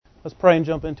Let's pray and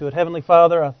jump into it. Heavenly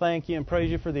Father, I thank you and praise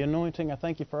you for the anointing. I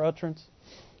thank you for utterance.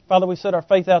 Father, we set our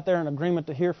faith out there in agreement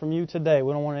to hear from you today.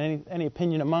 We don't want any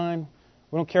opinion of mine.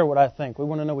 We don't care what I think. We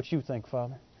want to know what you think,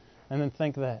 Father, and then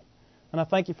think that. And I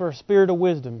thank you for a spirit of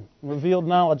wisdom and revealed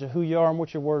knowledge of who you are and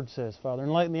what your word says, Father.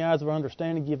 Enlighten the eyes of our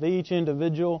understanding. Give each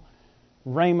individual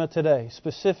rhema today,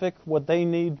 specific what they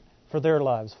need for their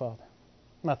lives, Father.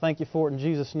 And I thank you for it in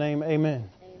Jesus' name. Amen.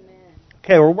 Amen.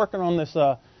 Okay, we're working on this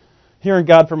hearing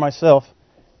God for myself.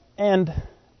 And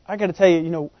I got to tell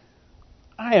you,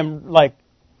 I am like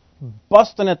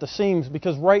busting at the seams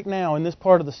because right now in this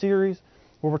part of the series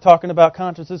where we're talking about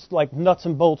conscience, it's like nuts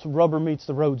and bolts, rubber meets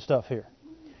the road stuff here.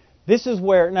 This is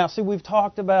where, now see, we've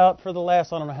talked about for the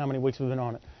last, I don't know how many weeks we've been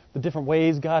on it, the different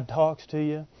ways God talks to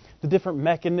you, the different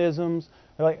mechanisms,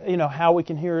 like, how we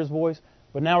can hear His voice.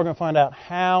 But now we're going to find out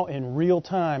how in real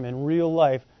time, in real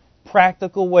life,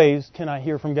 practical ways can I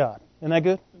hear from God. Isn't that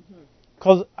good?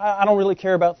 Because I don't really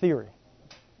care about theory.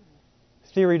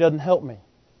 Theory doesn't help me.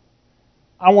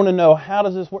 I want to know, how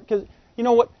does this work? Because you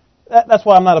know what? That's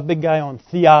why I'm not a big guy on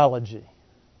theology.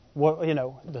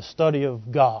 The study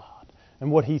of God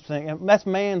and what He thinks. And that's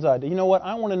man's idea. You know what?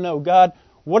 I want to know, God,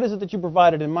 what is it that you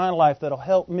provided in my life that will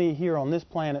help me here on this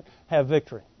planet have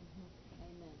victory?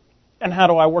 Amen. And how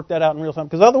do I work that out in real time?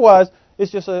 Because otherwise,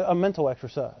 it's just a mental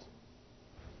exercise.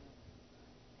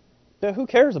 Who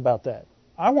cares about that?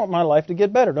 I want my life to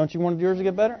get better. Don't you want yours to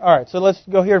get better? All right, so let's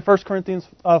go here to 1 Corinthians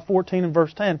 14 and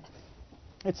verse 10.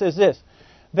 It says this: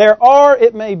 There are,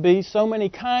 it may be, so many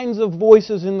kinds of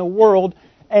voices in the world,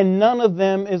 and none of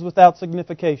them is without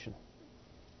signification.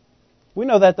 We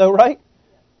know that though, right?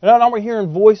 Now we're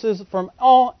hearing voices from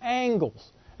all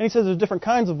angles. And he says there's different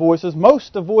kinds of voices. Most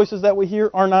of the voices that we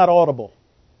hear are not audible.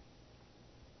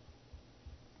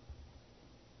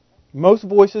 Most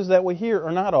voices that we hear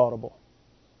are not audible.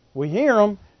 We hear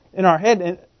them in our head,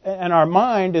 and our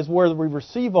mind is where we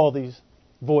receive all these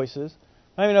voices.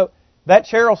 That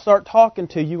chair will start talking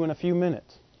to you in a few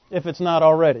minutes, if it's not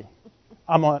already.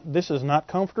 This is not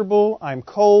comfortable. I'm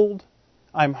cold.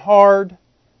 I'm hard.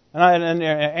 And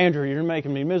Andrew, you're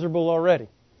making me miserable already.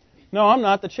 No, I'm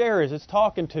not. The chair is. It's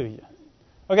talking to you.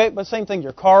 Okay, but same thing.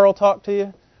 Your car will talk to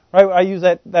you. Right? I use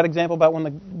that example about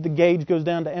when the gauge goes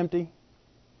down to empty.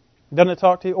 Doesn't it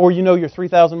talk to you? Or your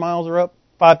 3,000 miles are up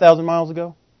 5,000 miles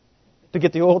ago to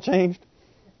get the oil changed.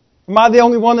 Am I the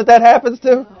only one that happens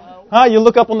to? Huh? You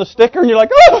look up on the sticker and you're like,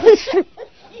 oh!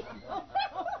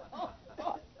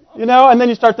 And then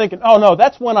you start thinking, oh no,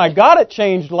 that's when I got it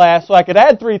changed last, so I could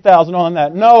add 3,000 on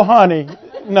that. No, honey,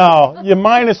 no, you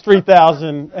minus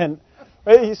 3,000, and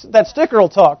that sticker will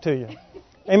talk to you.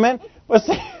 Amen. But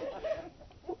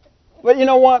you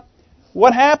know what?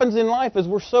 What happens in life is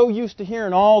we're so used to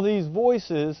hearing all these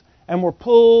voices, and we're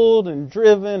pulled and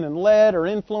driven and led or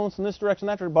influenced in this direction,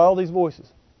 that direction by all these voices.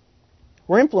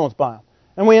 We're influenced by them,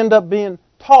 and we end up being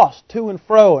tossed to and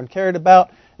fro and carried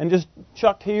about and just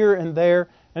chucked here and there.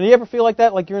 And you ever feel like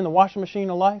that, like you're in the washing machine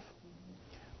of life?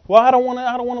 Well, I don't want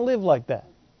to live like that.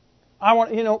 I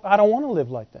don't want to live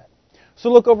like that. So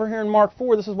look over here in Mark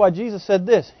 4. This is why Jesus said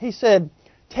this. He said,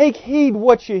 "Take heed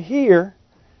what you hear,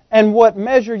 and what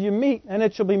measure you meet, and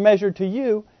it shall be measured to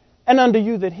you. And unto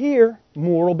you that hear,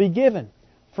 more will be given.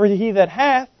 For he that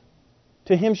hath,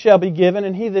 to him shall be given,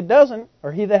 and he that doesn't,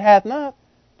 or he that hath not,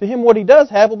 to him what he does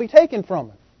have will be taken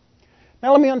from him."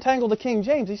 Now let me untangle the King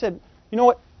James. He said, you know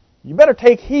what? You better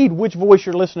take heed which voice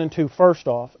you're listening to first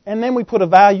off, and then we put a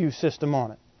value system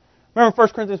on it. Remember 1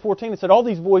 Corinthians 14, it said all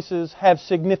these voices have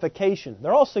signification.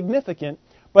 They're all significant,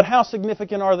 but how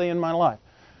significant are they in my life?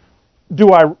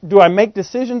 Do I make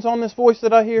decisions on this voice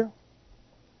that I hear?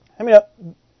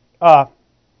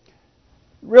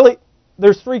 Really,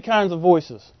 there's three kinds of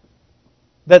voices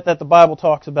that the Bible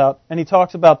talks about. And He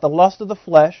talks about the lust of the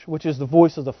flesh, which is the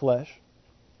voice of the flesh,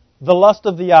 the lust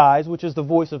of the eyes, which is the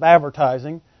voice of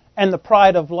advertising, and the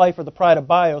pride of life or the pride of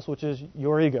bios, which is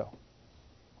your ego.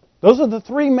 Those are the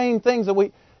three main things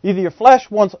that either your flesh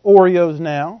wants Oreos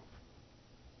now.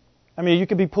 You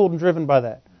could be pulled and driven by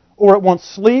that. Or it wants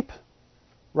sleep,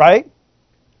 right?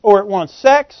 Or it wants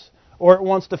sex, or it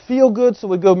wants to feel good, so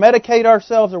we go medicate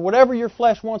ourselves, or whatever your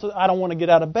flesh wants. I don't want to get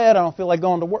out of bed. I don't feel like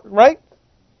going to work, right?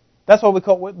 That's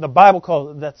what the Bible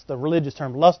calls it. That's the religious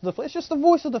term, lust of the flesh. It's just the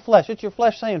voice of the flesh. It's your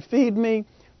flesh saying, feed me,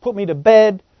 put me to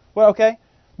bed. Well, okay.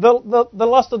 The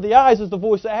lust of the eyes is the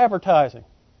voice of advertising.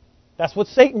 That's what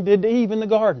Satan did to Eve in the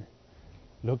garden.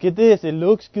 Look at this. It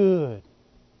looks good.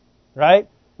 Right?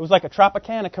 It was like a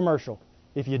Tropicana commercial.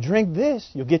 If you drink this,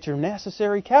 you'll get your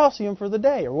necessary calcium for the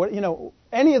day. Or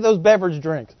any of those beverage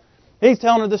drinks. He's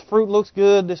telling her this fruit looks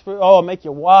good. This fruit, it'll make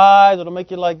you wise. It'll make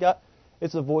you like God.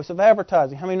 It's the voice of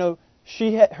advertising. How many know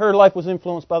her life was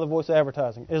influenced by the voice of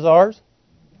advertising. Is ours?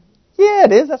 Yeah,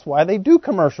 it is. That's why they do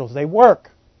commercials. They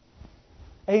work.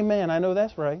 Amen. I know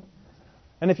that's right.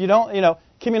 And if you don't,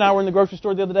 Kimmy and I were in the grocery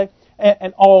store the other day,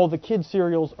 and all the kids'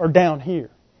 cereals are down here.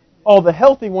 All the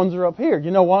healthy ones are up here.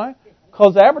 You know why?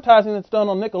 Because the advertising that's done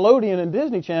on Nickelodeon and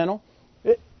Disney Channel,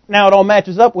 now it all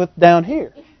matches up with down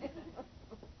here.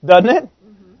 Doesn't it?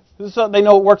 Mm-hmm. So they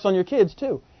know it works on your kids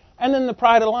too. And then the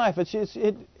pride of life. This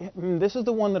is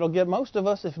the one that'll get most of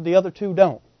us if the other two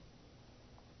don't.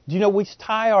 Do you know we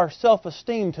tie our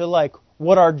self-esteem to like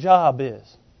what our job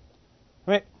is?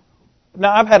 I mean,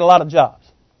 now I've had a lot of jobs.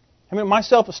 I mean, my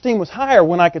self-esteem was higher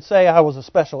when I could say I was a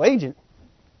special agent,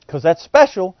 because that's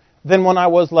special, than when I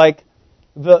was like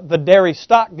the dairy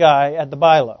stock guy at the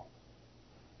Bilo.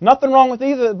 Nothing wrong with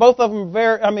either. Both of them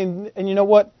and you know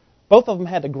what? Both of them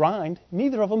had to grind.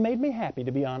 Neither of them made me happy,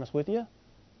 to be honest with you.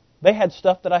 They had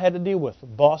stuff that I had to deal with. A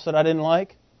boss that I didn't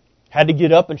like. Had to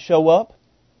get up and show up.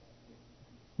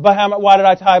 But why did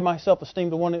I tie my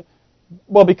self-esteem to one?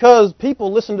 Well, because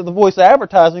people listened to the voice of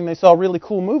advertising. They saw really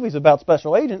cool movies about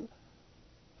special agent.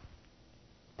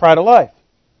 Pride of life.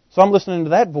 So I'm listening to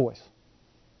that voice.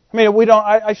 I mean,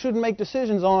 I shouldn't make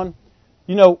decisions on,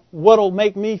 what'll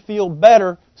make me feel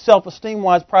better,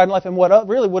 self-esteem-wise, pride in life, and what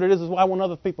it is I want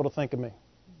other people to think of me.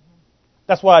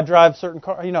 That's why I drive certain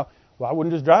cars. Well, I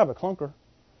wouldn't just drive a clunker.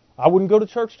 I wouldn't go to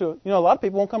church to it. A lot of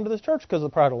people won't come to this church because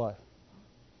of the pride of life.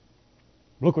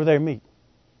 Look where they meet.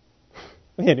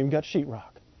 We ain't even got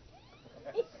sheetrock.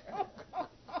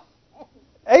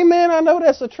 Amen. I know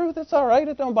that's the truth. It's all right.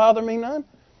 It don't bother me none.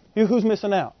 Who's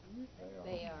missing out?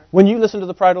 They are. When you listen to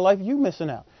the pride of life, you missing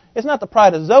out. It's not the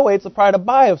pride of Zoe, it's the pride of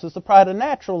Bios. It's the pride of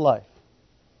natural life.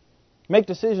 Make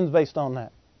decisions based on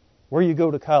that. Where you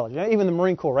go to college. Even the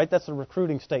Marine Corps, right? That's a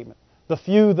recruiting statement. The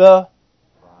few, the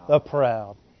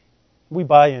proud. We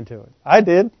buy into it. I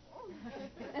did.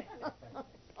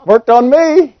 Worked on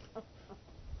me.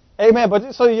 Amen.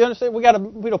 But so you understand, we got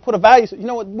to put a value. You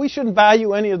know what? We shouldn't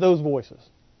value any of those voices.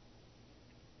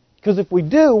 Because if we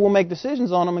do, we'll make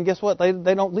decisions on them, and guess what?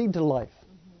 They don't lead to life.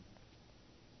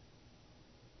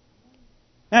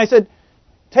 Now he said,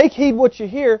 take heed what you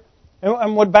hear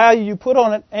and what value you put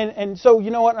on it. And so,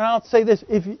 you know what? And I'll say this.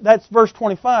 That's verse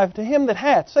 25. To him that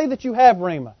hath, say that you have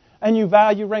rhema, and you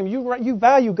value rhema. You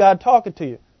value God talking to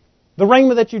you. The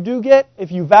rhema that you do get,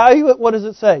 if you value it, what does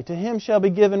it say? To him shall be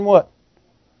given what?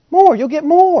 More. You'll get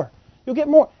more. You'll get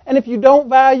more. And if you don't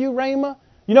value rhema,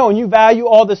 and you value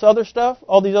all this other stuff,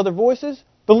 all these other voices,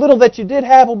 the little that you did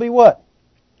have will be what?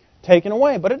 Taken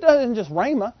away. But it doesn't just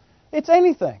rhema. It's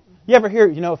anything. You ever hear,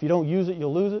 if you don't use it,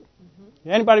 you'll lose it? Mm-hmm.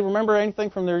 Anybody remember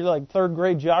anything from their third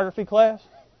grade geography class?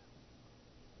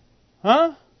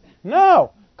 Huh?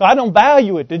 No. I don't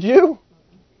value it. Did you?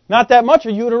 Not that much,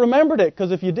 or you would have remembered it.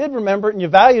 Because if you did remember it and you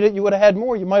valued it, you would have had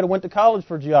more. You might have went to college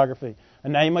for geography.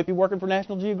 And now you might be working for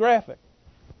National Geographic.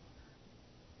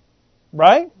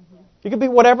 Right? It could be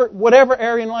whatever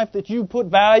area in life that you put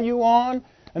value on,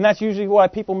 and that's usually why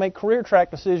people make career track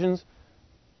decisions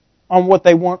on what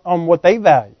they want, on what they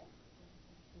value.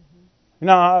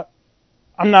 Now,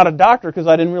 I'm not a doctor because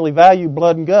I didn't really value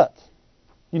blood and guts,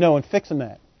 and fixing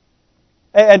that.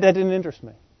 That didn't interest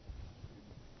me.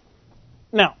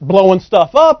 Now, blowing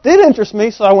stuff up did interest me,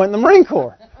 so I went in the Marine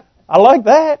Corps. I like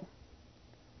that.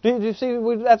 Do you see?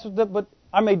 But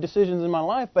I made decisions in my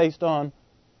life based on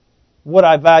what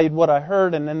I valued, what I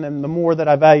heard, and then the more that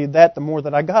I valued that, the more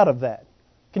that I got of that.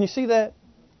 Can you see that?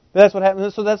 That's what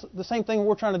happens. So that's the same thing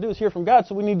we're trying to do is hear from God.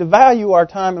 So we need to value our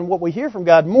time and what we hear from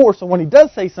God more. So when He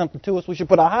does say something to us, we should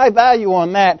put a high value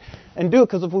on that and do it.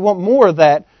 Because if we want more of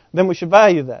that, then we should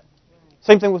value that.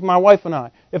 Same thing with my wife and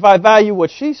I. If I value what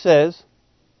she says,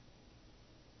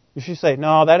 if she say,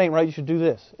 no, that ain't right, you should do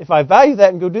this. If I value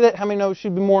that and go do that, how many know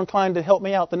she'd be more inclined to help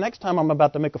me out the next time I'm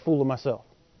about to make a fool of myself?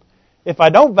 If I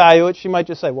don't value it, she might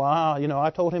just say, well,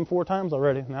 I told him 4 times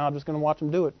already. Now I'm just going to watch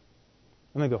him do it.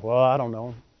 And they go, well, I don't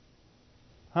know.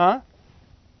 Huh?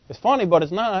 It's funny, but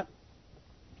it's not.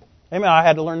 Amen. I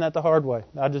had to learn that the hard way.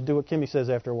 I just do what Kimmy says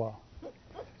after a while.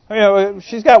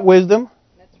 She's got wisdom.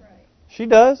 That's right. She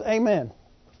does. Amen.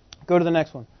 Go to the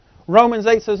next one. Romans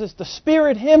 8 says this, the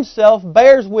Spirit Himself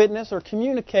bears witness or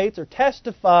communicates or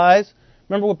testifies.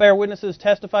 Remember what bear witness is?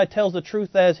 Testify, tells the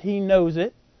truth as He knows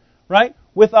it. Right?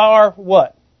 With our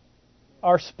what?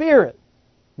 Our spirit.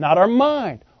 Not our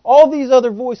mind. All these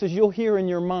other voices you'll hear in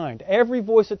your mind. Every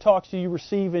voice that talks to you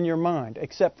receive in your mind,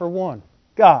 except for one,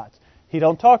 God's. He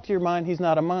don't talk to your mind. He's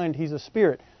not a mind. He's a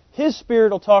spirit. His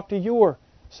Spirit will talk to your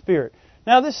spirit.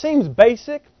 Now this seems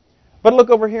basic, but look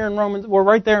over here in Romans. We're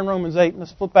right there in Romans 8.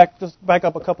 Let's flip back, just back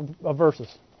up a couple of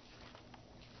verses.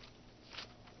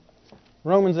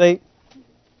 Romans 8.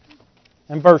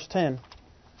 and verse 10.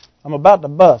 I'm about to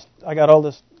bust. I got all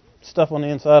this stuff on the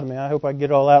inside of me. I hope I get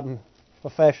it all out in a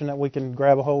fashion that we can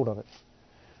grab a hold of it.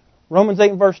 Romans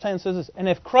 8 and verse 10 says this, and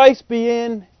if Christ be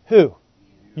in who?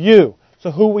 You.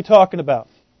 So who are we talking about?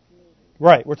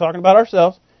 Right, we're talking about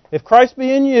ourselves. If Christ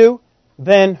be in you,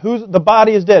 then the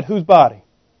body is dead. Whose body?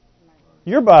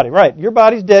 Your body, right. Your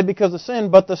body's dead because of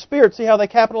sin, but the Spirit, see how they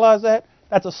capitalize that?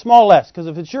 That's a small s, because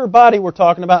if it's your body we're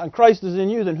talking about and Christ is in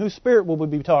you, then whose spirit will we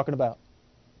be talking about?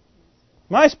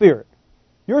 My spirit.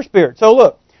 Your spirit. So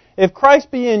look, if Christ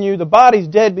be in you, the body's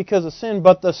dead because of sin,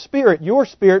 but the Spirit, your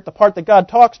spirit, the part that God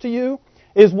talks to you,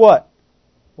 is what?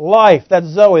 Life. That's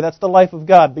Zoe. That's the life of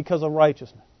God because of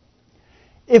righteousness.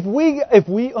 If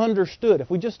we understood, if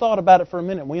we just thought about it for a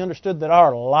minute, we understood that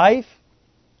our life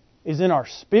is in our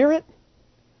spirit,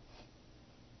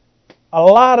 a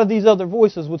lot of these other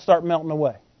voices would start melting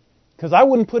away. Because I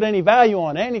wouldn't put any value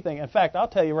on anything. In fact, I'll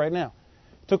tell you right now,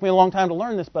 it took me a long time to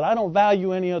learn this, but I don't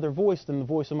value any other voice than the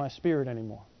voice of my spirit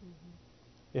anymore.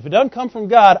 Mm-hmm. If it doesn't come from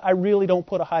God, I really don't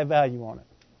put a high value on it.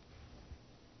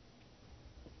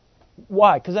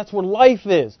 Why? Because that's where life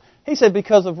is. He said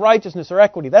because of righteousness or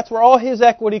equity. That's where all His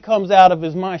equity comes out of,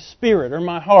 is my spirit or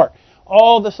my heart.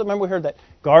 All this, remember we heard that.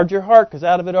 Guard your heart, because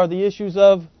out of it are the issues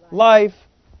of life.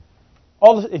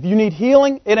 All this, if you need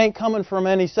healing, it ain't coming from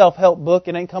any self-help book.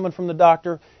 It ain't coming from the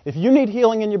doctor. If you need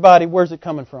healing in your body, where's it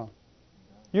coming from?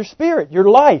 Your spirit, your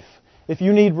life. If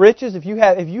you need riches, if you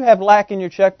have lack in your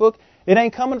checkbook, it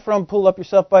ain't coming from pull up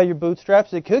yourself by your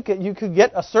bootstraps. You could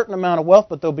get a certain amount of wealth,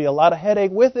 but there'll be a lot of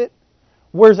headache with it.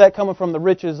 Where's that coming from? The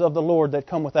riches of the Lord that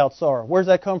come without sorrow. Where's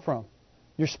that come from?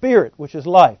 Your spirit, which is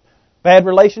life. Bad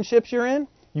relationships you're in,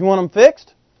 you want them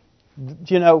fixed?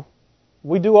 You know,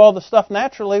 we do all the stuff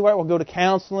naturally, right? We'll go to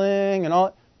counseling and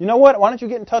all. You know what? Why don't you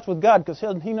get in touch with God? Because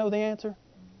doesn't He know the answer?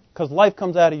 Because life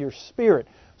comes out of your spirit.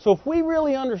 So if we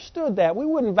really understood that, we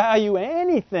wouldn't value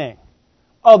anything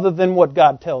other than what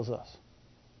God tells us.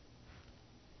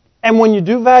 And when you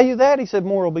do value that, He said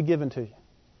more will be given to you.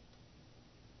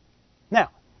 Now,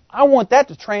 I want that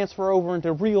to transfer over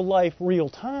into real life, real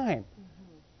time.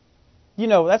 You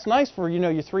know, that's nice for,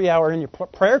 your 3 hour in your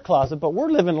prayer closet, but we're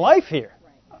living life here.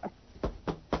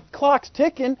 Clock's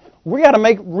ticking. We got to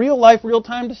make real life, real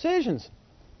time decisions.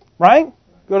 Right?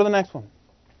 Go to the next one.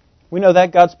 We know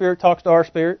that God's Spirit talks to our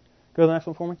spirit. Go to the next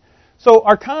one for me. So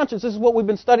our conscience, this is what we've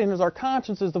been studying, is our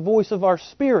conscience is the voice of our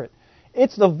spirit.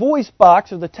 It's the voice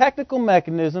box or the technical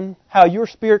mechanism how your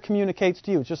spirit communicates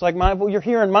to you. It's just like my voice. You're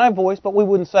hearing my voice, but we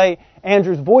wouldn't say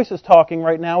Andrew's voice is talking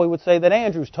right now. We would say that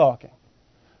Andrew's talking.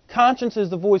 Conscience is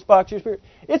the voice box of your spirit.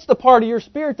 It's the part of your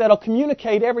spirit that'll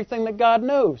communicate everything that God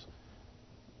knows.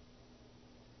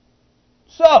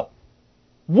 So,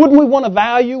 wouldn't we want to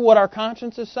value what our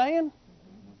conscience is saying?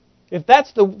 If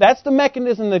that's the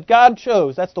mechanism that God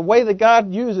chose, that's the way that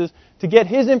God uses to get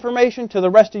His information to the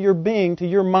rest of your being, to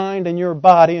your mind and your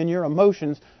body and your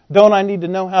emotions, don't I need to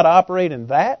know how to operate in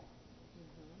that?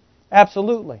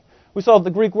 Absolutely. We saw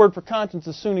the Greek word for conscience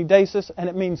is sunidesis, and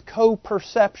it means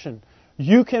co-perception.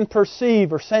 You can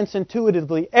perceive or sense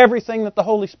intuitively everything that the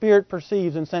Holy Spirit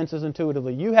perceives and senses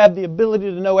intuitively. You have the ability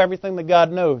to know everything that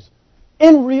God knows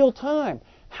in real time.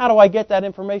 How do I get that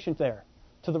information there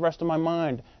to the rest of my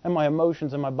mind and my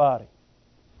emotions and my body?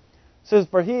 It says,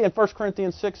 for he, in 1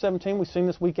 Corinthians 6:17, we've seen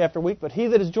this week after week, but he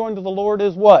that is joined to the Lord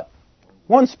is what?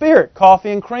 One spirit.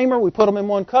 Coffee and creamer, we put them in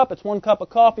one cup. It's one cup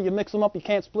of coffee. You mix them up, you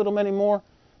can't split them anymore.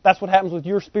 That's what happens with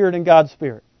your spirit and God's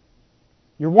spirit.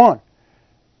 You're one.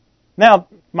 Now,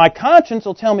 my conscience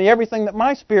will tell me everything that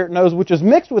my spirit knows, which is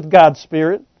mixed with God's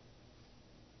spirit.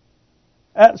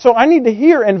 So I need to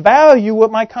hear and value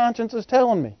what my conscience is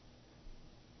telling me.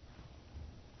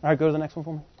 All right, go to the next one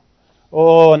for me.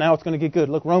 Oh, now it's going to get good.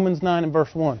 Look, Romans 9 and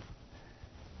verse 1.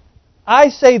 I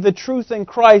say the truth in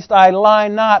Christ, I lie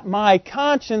not. My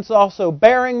conscience also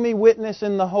bearing me witness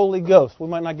in the Holy Ghost. We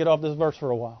might not get off this verse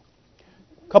for a while.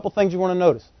 A couple things you want to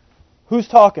notice. Who's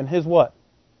talking? His what?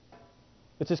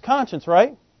 It's his conscience,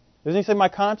 right? Doesn't he say my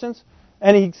conscience?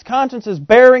 And his conscience is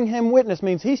bearing him witness.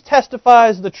 Means he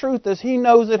testifies the truth as he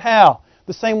knows it how?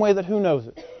 The same way that who knows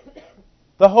it?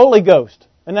 The Holy Ghost.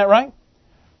 Isn't that right?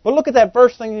 But look at that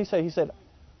first thing he said. He said,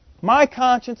 my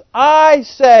conscience, I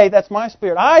say, that's my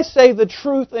spirit, I say the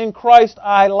truth in Christ,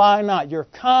 I lie not. Your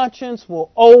conscience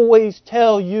will always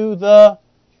tell you the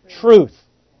truth.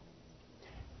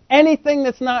 Anything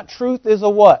that's not truth is a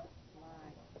what?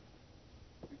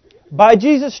 By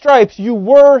Jesus' stripes, you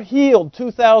were healed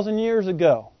 2,000 years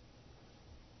ago.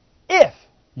 If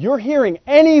you're hearing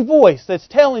any voice that's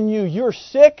telling you you're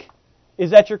sick,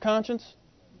 is that your conscience?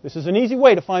 This is an easy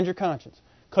way to find your conscience.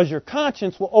 Because your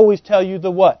conscience will always tell you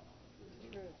the what?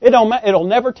 It'll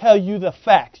never tell you the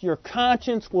facts. Your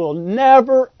conscience will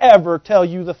never, ever tell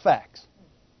you the facts.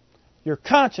 Your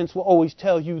conscience will always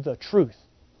tell you the truth.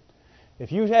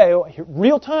 If you say,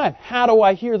 real time, how do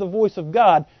I hear the voice of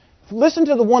God? Listen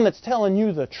to the one that's telling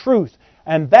you the truth.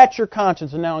 And that's your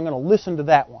conscience, and now I'm going to listen to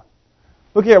that one.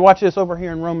 Look here, watch this over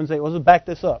here in Romans 8. Let's back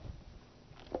this up.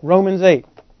 Romans 8,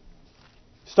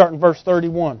 starting verse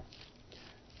 31.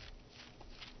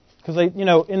 Because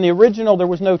in the original there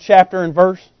was no chapter and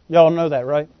verse. Y'all know that,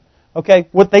 right? Okay,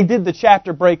 what they did, the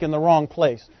chapter break in the wrong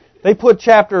place. They put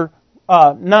chapter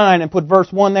 9 and put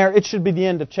verse 1 there. It should be the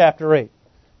end of chapter 8.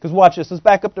 Because watch this. Let's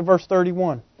back up to verse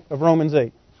 31 of Romans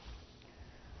 8.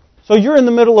 So you're in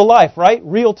the middle of life, right?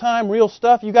 Real time, real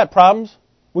stuff. You got problems.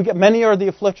 Many are the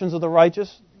afflictions of the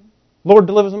righteous. Lord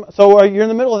delivers them. So you're in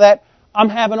the middle of that. I'm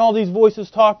having all these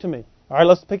voices talk to me. All right,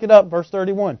 let's pick it up. Verse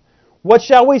 31. What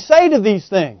shall we say to these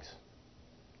things?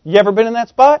 You ever been in that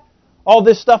spot? All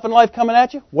this stuff in life coming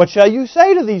at you? What shall you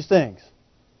say to these things?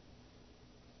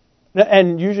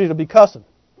 And usually it'll be cussing.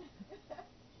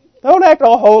 Don't act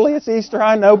all holy. It's Easter,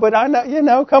 I know, but I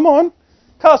know, come on.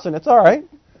 Cussing, it's all right.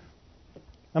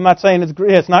 I'm not saying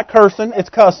it's not cursing, it's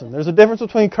cussing. There's a difference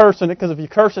between cursing it, because if you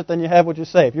curse it, then you have what you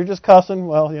say. If you're just cussing,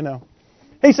 well,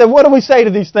 He said, what do we say to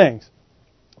these things?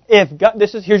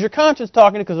 Here's your conscience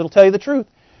talking, because it'll tell you the truth.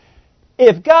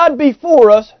 If God be for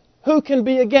us, who can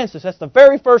be against us? That's the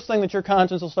very first thing that your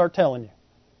conscience will start telling you.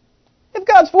 If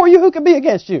God's for you, who can be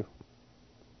against you?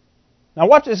 Now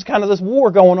watch this, kind of this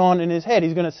war going on in his head.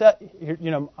 He's going to set,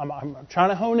 I'm trying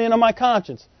to hone in on my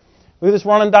conscience. Look at this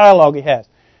running dialogue he has.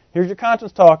 Here's your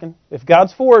conscience talking. If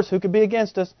God's for us, who could be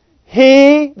against us?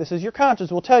 This is your conscience,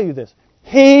 will tell you this.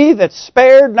 He that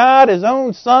spared not his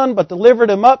own Son, but delivered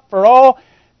him up for all,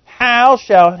 how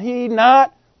shall he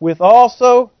not with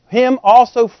him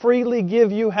also freely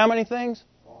give you how many things?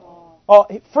 All.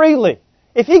 Freely.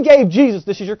 If he gave Jesus,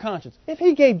 this is your conscience. If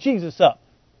he gave Jesus up,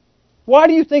 why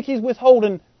do you think he's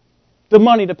withholding the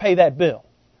money to pay that bill?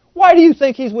 Why do you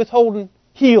think he's withholding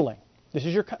healing? This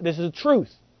is the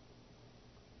truth.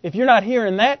 If you're not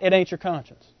hearing that, it ain't your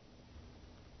conscience.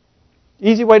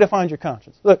 Easy way to find your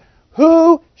conscience. Look,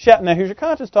 now here's your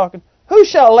conscience talking. Who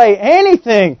shall lay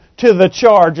anything to the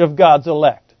charge of God's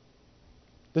elect?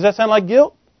 Does that sound like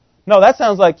guilt? No, that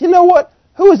sounds like, you know what?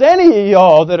 Who is any of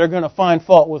y'all that are going to find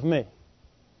fault with me?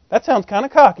 That sounds kind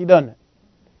of cocky, doesn't it?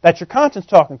 That's your conscience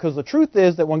talking, because the truth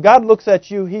is that when God looks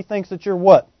at you, He thinks that you're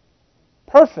what?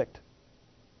 Perfect.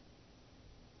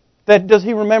 Does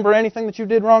He remember anything that you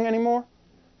did wrong anymore?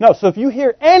 No, so if you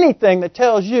hear anything that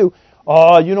tells you,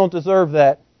 oh, you don't deserve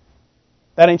that,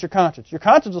 that ain't your conscience. Your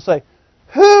conscience will say,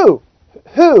 who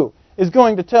is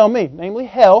going to tell me, namely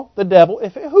hell, the devil,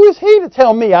 who is he to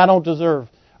tell me I don't deserve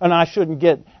and I shouldn't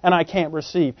get and I can't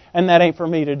receive and that ain't for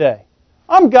me today?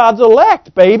 I'm God's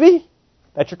elect, baby.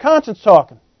 That's your conscience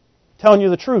talking, telling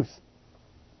you the truth.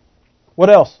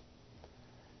 What else?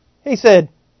 He said,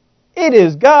 it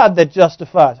is God that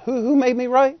justifies. Who made me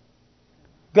right?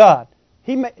 God.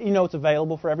 It's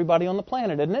available for everybody on the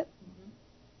planet, isn't it?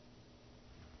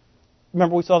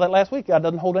 Remember we saw that last week. God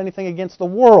doesn't hold anything against the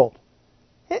world.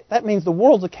 That means the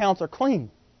world's accounts are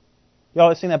clean. Y'all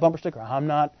have seen that bumper sticker? I'm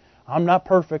not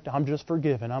perfect. I'm just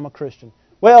forgiven. I'm a Christian.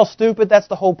 Well, stupid, that's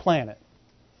the whole planet.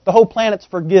 The whole planet's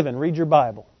forgiven. Read your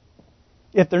Bible.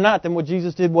 If they're not, then what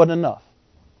Jesus did wasn't enough.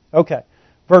 Okay.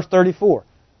 Verse 34.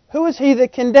 Who is he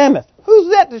that condemneth?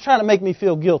 Who's that that's trying to make me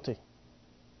feel guilty?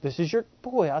 This is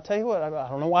I'll tell you what, I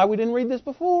don't know why we didn't read this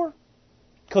before.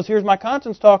 Because here's my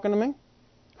conscience talking to me.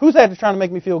 Who's that that's trying to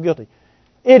make me feel guilty?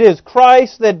 It is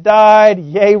Christ that died,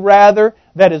 yea rather,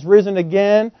 that is risen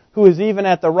again, who is even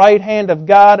at the right hand of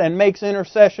God and makes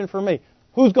intercession for me.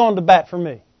 Who's going to bat for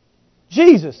me?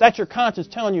 Jesus. That's your conscience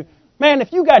telling you, man,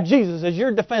 if you got Jesus as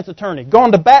your defense attorney,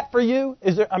 going to bat for you,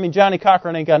 Johnny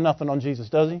Cochran ain't got nothing on Jesus,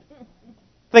 does he?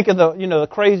 Think of the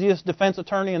craziest defense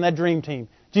attorney in that dream team.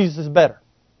 Jesus is better.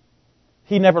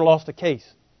 He never lost a case.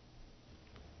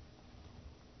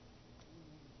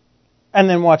 And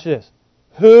then watch this.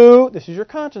 This is your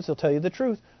conscience, he'll tell you the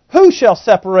truth. Who shall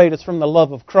separate us from the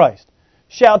love of Christ?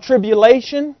 Shall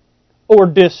tribulation, or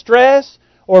distress,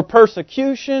 or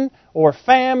persecution, or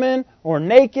famine, or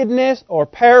nakedness, or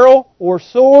peril, or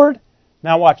sword?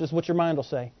 Now watch this, what your mind will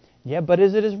say. Yeah, but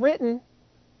as it is written,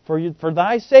 for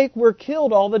thy sake we're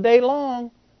killed all the day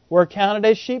long. We're counted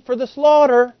as sheep for the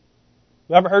slaughter.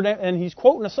 You ever heard that? And he's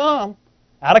quoting a psalm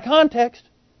out of context.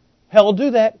 Hell will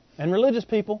do that. And religious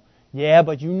people. Yeah,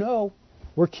 but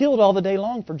we're killed all the day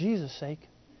long for Jesus' sake.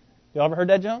 You ever heard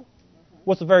that, John?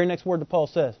 What's the very next word that Paul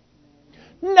says?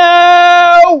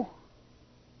 No!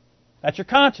 That's your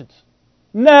conscience.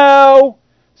 No!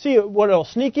 See, what it'll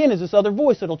sneak in is this other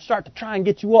voice that'll start to try and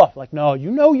get you off. Like, no, you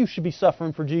know you should be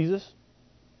suffering for Jesus.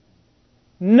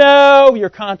 No, your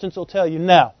conscience will tell you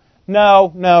no.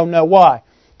 No, no, no. Why?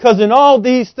 Because in all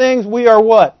these things we are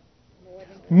what?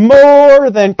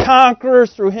 More than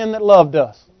conquerors through Him that loved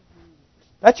us.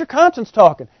 That's your conscience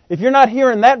talking. If you're not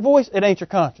hearing that voice, it ain't your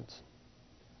conscience.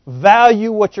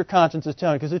 Value what your conscience is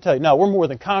telling you. Because it'll tell you, no, we're more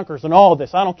than conquerors in all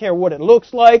this. I don't care what it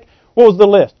looks like. What was the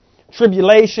list?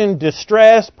 Tribulation,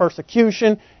 distress,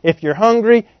 persecution, if you're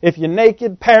hungry, if you're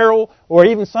naked, peril, or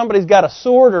even somebody's got a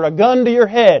sword or a gun to your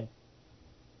head.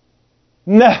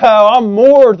 No, I'm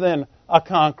more than a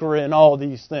conqueror in all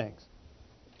these things.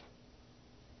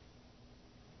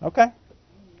 Okay.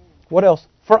 What else?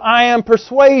 For I am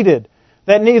persuaded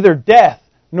that neither death,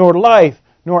 nor life,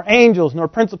 nor angels, nor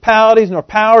principalities, nor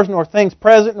powers, nor things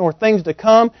present, nor things to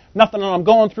come, nothing that I'm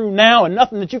going through now, and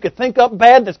nothing that you could think up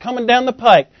bad that's coming down the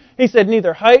pike. He said,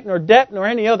 neither height, nor depth, nor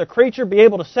any other creature be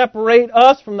able to separate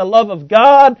us from the love of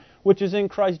God, which is in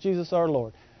Christ Jesus our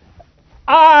Lord.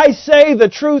 I say the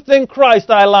truth in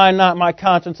Christ, I lie not. My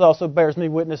conscience also bears me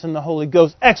witness in the Holy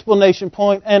Ghost. Explanation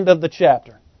point, end of the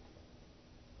chapter.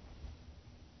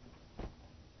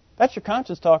 That's your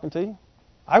conscience talking to you.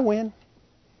 I win.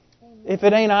 If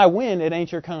it ain't I win, it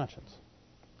ain't your conscience.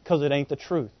 Because it ain't the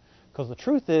truth. Because the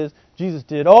truth is, Jesus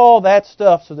did all that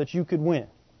stuff so that you could win.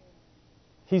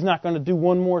 He's not going to do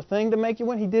one more thing to make you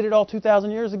win. He did it all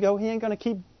 2,000 years ago. He ain't going to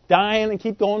keep dying and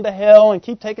keep going to hell and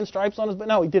keep taking stripes on his back.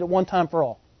 No, He did it one time for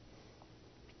all.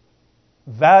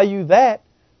 Value that.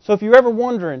 So if you're ever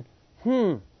wondering,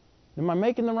 am I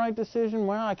making the right decision?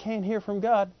 Well, I can't hear from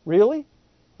God. Really?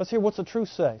 Let's hear what's the truth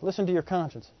say. Listen to your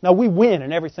conscience. Now, we win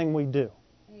in everything we do.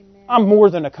 Amen. I'm more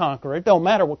than a conqueror. It don't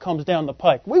matter what comes down the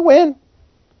pike. We win.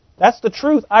 That's the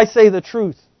truth. I say the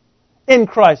truth. In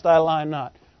Christ I lie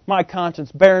not. My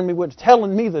conscience bearing me witness,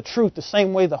 telling me the truth the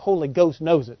same way the Holy Ghost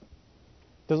knows it.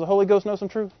 Does the Holy Ghost know some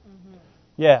truth? Mm-hmm.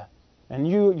 Yeah. And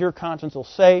your conscience will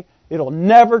say, it'll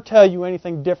never tell you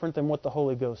anything different than what the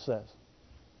Holy Ghost says.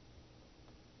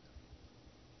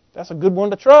 That's a good one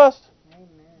to trust. Amen.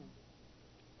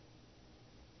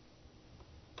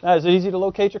 Now, is it easy to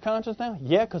locate your conscience now?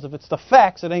 Yeah, because if it's the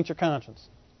facts, it ain't your conscience.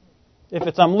 If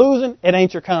it's I'm losing, it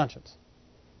ain't your conscience.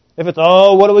 If it's,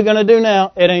 what are we going to do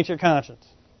now? It ain't your conscience.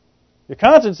 Your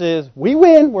conscience is, we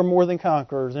win, we're more than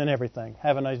conquerors in everything.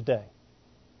 Have a nice day.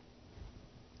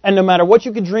 And no matter what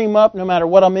you could dream up, no matter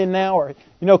what I'm in now, or,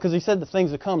 because He said the things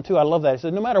that come too, I love that. He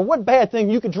said, no matter what bad thing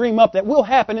you could dream up that will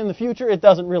happen in the future, it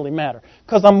doesn't really matter.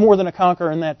 Because I'm more than a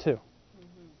conqueror in that too.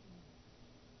 Mm-hmm.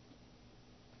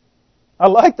 I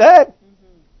like that.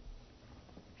 Mm-hmm.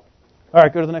 All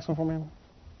right, go to the next one for me.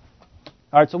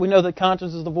 All right, so we know that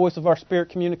conscience is the voice of our spirit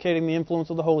communicating the influence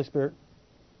of the Holy Spirit.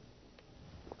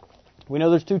 We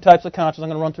know there's two types of conscience. I'm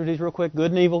going to run through these real quick.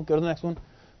 Good and evil. Go to the next one.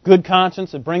 Good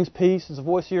conscience, it brings peace. It's the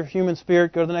voice of your human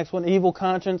spirit. Go to the next one. Evil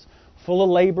conscience, full of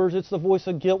labors. It's the voice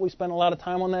of guilt. We spent a lot of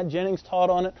time on that. Jennings taught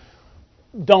on it.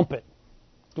 Dump it.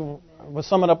 We'll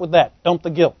sum it up with that. Dump the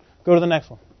guilt. Go to the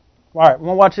next one. All right, I'm going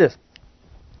to watch this.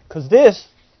 Because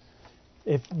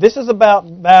if this is about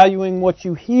valuing what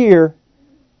you hear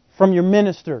from your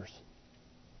ministers.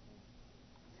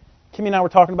 Kimmy and I were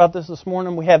talking about this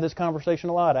morning. We have this conversation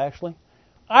a lot, actually.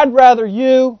 I'd rather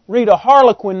you read a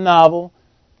Harlequin novel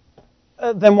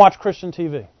than watch Christian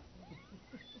TV.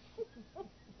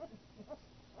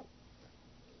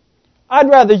 I'd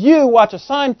rather you watch a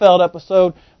Seinfeld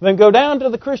episode than go down to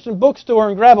the Christian bookstore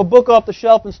and grab a book off the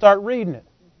shelf and start reading it,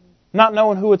 not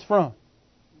knowing who it's from.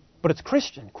 But it's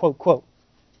Christian, quote, quote.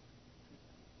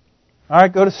 All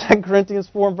right, go to 2 Corinthians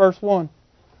 4 and verse 1.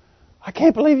 I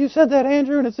can't believe you said that,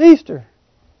 Andrew, and it's Easter.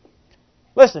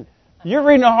 Listen, you're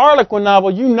reading a Harlequin novel,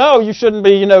 you shouldn't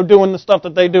be, doing the stuff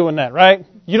that they do in that, right?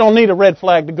 You don't need a red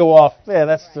flag to go off. Yeah,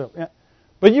 that's still, yeah.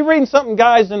 But you're reading something,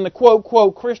 guys, in the quote,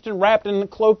 quote, Christian, wrapped in,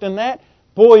 cloaked in that,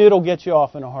 boy, it'll get you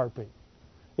off in a heartbeat.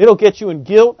 It'll get you in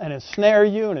guilt and ensnare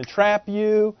you and entrap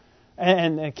you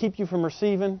and keep you from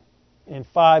receiving in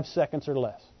 5 seconds or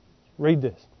less. Read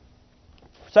this.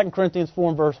 2 Corinthians 4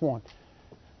 and verse 1.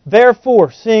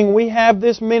 Therefore, seeing we have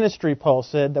this ministry, Paul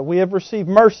said, that we have received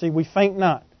mercy, we faint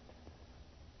not.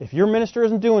 If your minister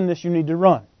isn't doing this, you need to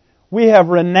run. We have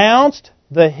renounced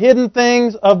the hidden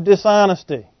things of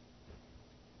dishonesty.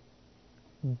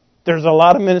 There's a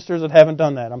lot of ministers that haven't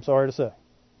done that, I'm sorry to say.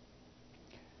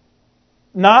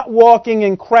 Not walking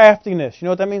in craftiness. You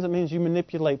know what that means? It means you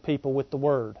manipulate people with the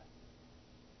word.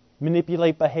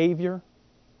 Manipulate behavior.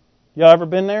 Y'all ever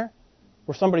been there?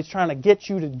 Where somebody's trying to get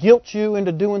you, to guilt you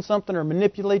into doing something or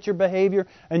manipulate your behavior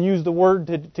and use the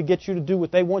word to get you to do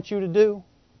what they want you to do?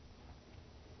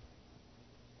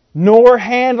 nor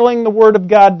handling the Word of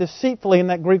God deceitfully, and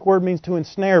that Greek word means to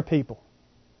ensnare people.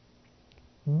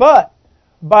 But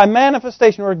by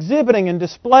manifestation or exhibiting and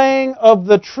displaying of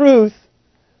the truth,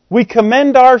 we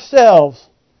commend ourselves,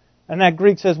 and that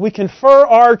Greek says we confer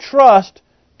our trust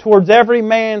towards every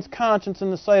man's conscience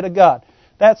in the sight of God.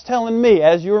 That's telling me,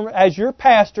 as your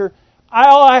pastor,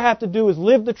 all I have to do is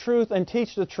live the truth and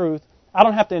teach the truth. I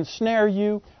don't have to ensnare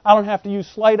you. I don't have to use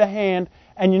sleight of hand.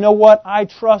 And you know what? I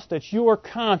trust that your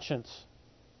conscience,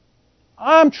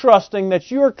 I'm trusting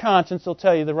that your conscience will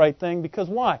tell you the right thing. Because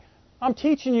why? I'm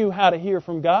teaching you how to hear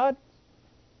from God.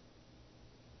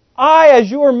 I, as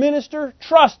your minister,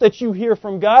 trust that you hear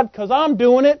from God because I'm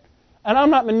doing it. And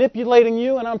I'm not manipulating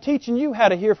you, and I'm teaching you how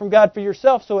to hear from God for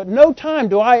yourself. So at no time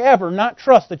do I ever not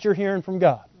trust that you're hearing from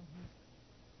God.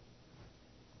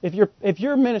 If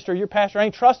your minister, your pastor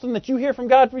ain't trusting that you hear from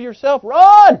God for yourself,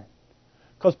 run!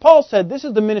 Because Paul said this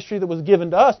is the ministry that was given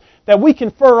to us, that we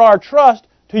confer our trust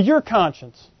to your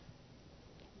conscience.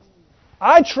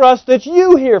 I trust that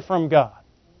you hear from God.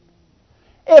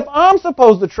 If I'm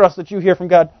supposed to trust that you hear from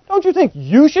God, don't you think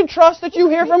you should trust that you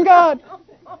hear from God?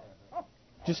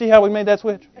 Do you see how we made that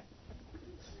switch?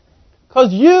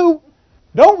 Because you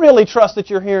don't really trust that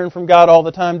you're hearing from God all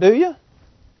the time, do you?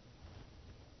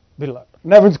 Be like,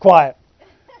 everyone's quiet.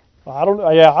 Well, I don't know.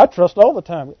 Yeah, I trust all the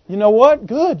time. You know what?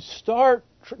 Good. Start.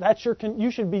 You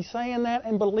should be saying that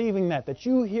and believing that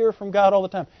you hear from God all the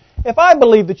time. If I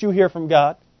believe that you hear from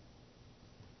God,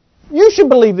 you should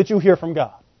believe that you hear from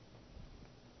God.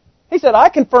 He said, I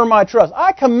confer my trust.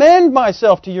 I commend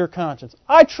myself to your conscience.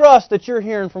 I trust that you're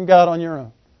hearing from God on your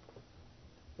own.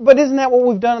 But isn't that what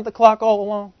we've done at the clock all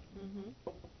along?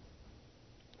 Mm-hmm.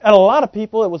 And a lot of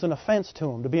people, it was an offense to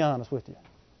them, to be honest with you.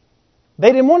 They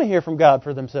didn't want to hear from God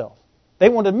for themselves. They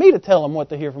wanted me to tell them what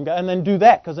to hear from God and then do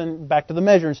that, because then back to the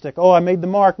measuring stick. Oh, I made the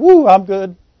mark. Woo, I'm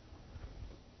good.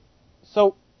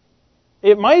 So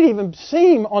it might even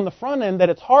seem on the front end that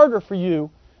it's harder for you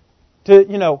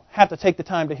to, have to take the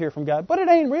time to hear from God. But it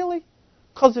ain't really.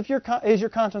 Because is your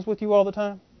conscience with you all the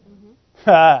time?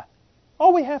 Mm-hmm.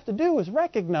 All we have to do is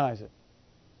recognize it.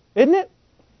 Isn't it?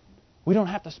 We don't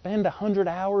have to spend 100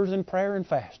 hours in prayer and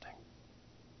fasting.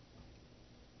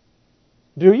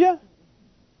 Do you?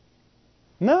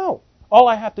 No. All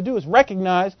I have to do is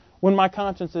recognize when my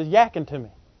conscience is yakking to me.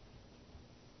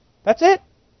 That's it.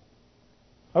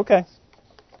 Okay.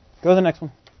 Go to the next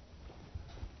one.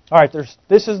 All right,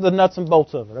 this is the nuts and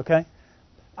bolts of it, okay?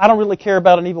 I don't really care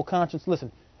about an evil conscience. Listen,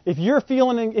 if you're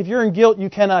in guilt, you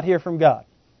cannot hear from God.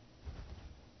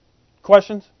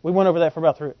 Questions? We went over that for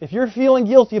about 3. If you're feeling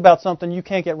guilty about something, you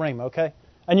can't get rhema, okay?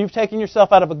 And you've taken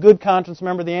yourself out of a good conscience.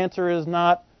 Remember, the answer is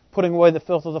not putting away the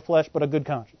filth of the flesh, but a good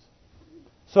conscience.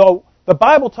 So, the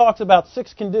Bible talks about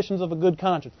 6 conditions of a good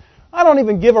conscience. I don't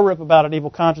even give a rip about an evil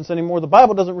conscience anymore. The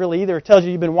Bible doesn't really either. It tells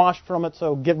you you've been washed from it,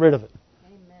 so get rid of it.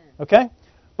 Amen. Okay?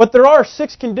 But there are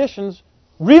 6 conditions.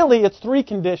 Really, it's 3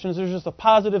 conditions. There's just a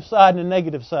positive side and a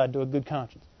negative side to a good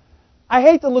conscience. I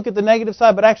hate to look at the negative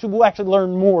side, but we'll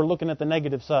learn more looking at the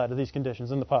negative side of these conditions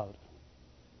than the positive.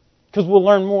 Because we'll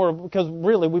learn more, because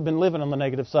really we've been living on the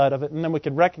negative side of it, and then we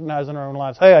could recognize in our own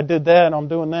lives, hey, I did that, and I'm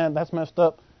doing that, and that's messed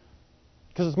up.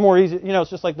 Because it's more easy, it's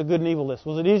just like the good and evil list.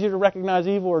 Was it easier to recognize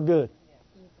evil or good?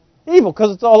 Evil,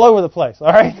 because it's all over the place,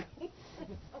 all right?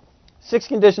 6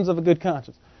 conditions of a good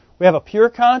conscience. We have a pure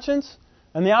conscience,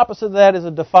 and the opposite of that is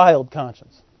a defiled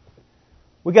conscience.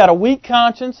 We got a weak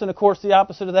conscience, and of course the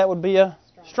opposite of that would be a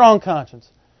strong conscience.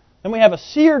 Then we have a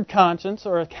seared conscience,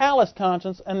 or a calloused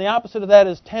conscience, and the opposite of that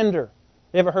is tender.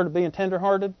 You ever heard of being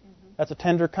tender-hearted? Mm-hmm. That's a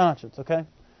tender conscience, okay?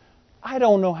 I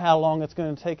don't know how long it's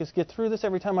going to take us to get through this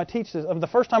every time I teach this. The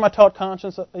first time I taught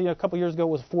conscience a couple years ago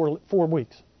was 4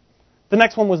 weeks. The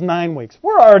next one was 9 weeks.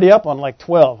 We're already up on like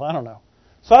 12. I don't know.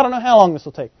 So I don't know how long this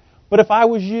will take. But if I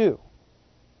was you,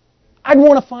 I'd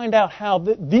want to find out how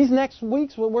these next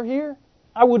weeks when we're here,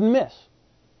 I wouldn't miss.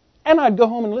 And I'd go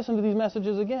home and listen to these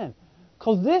messages again.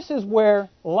 Because this is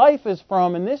where life is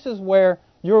from, and this is where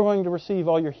you're going to receive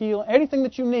all your healing. Anything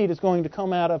that you need is going to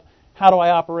come out of how do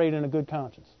I operate in a good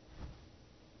conscience.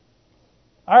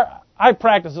 I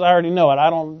practice it, I already know it. I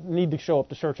don't need to show up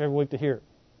to church every week to hear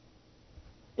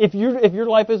it. If your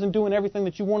life isn't doing everything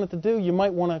that you want it to do, you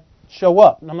might want to show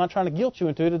up. And I'm not trying to guilt you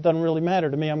into it. It doesn't really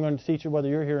matter to me. I'm going to teach you whether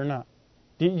you're here or not.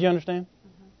 Do you understand?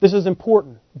 Mm-hmm. This is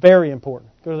important. Very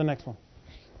important. Go to the next one.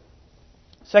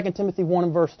 2 Timothy 1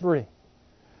 and verse 3.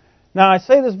 Now, I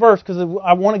say this verse because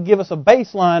I want to give us a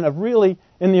baseline of really,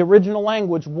 in the original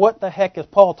language, what the heck is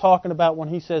Paul talking about when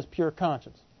he says pure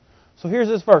conscience. So here's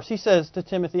this verse. He says to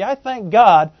Timothy, I thank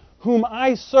God, whom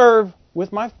I serve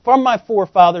from my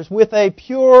forefathers with a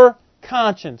pure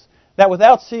conscience. that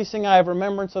without ceasing I have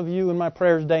remembrance of you in my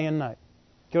prayers day and night.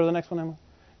 Go to the next one, Emily.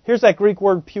 Here's that Greek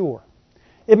word pure.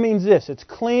 It means this. It's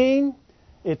clean.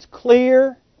 It's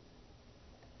clear.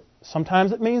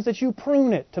 Sometimes it means that you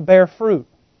prune it to bear fruit.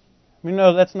 You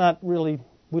know, that's not really,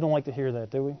 we don't like to hear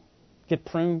that, do we? Get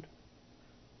pruned.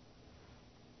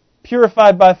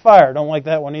 Purified by fire. Don't like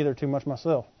that one either too much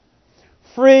myself.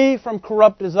 Free from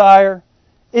corrupt desire.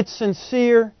 It's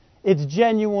sincere. It's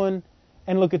genuine.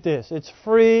 And look at this. It's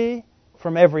free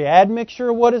from every admixture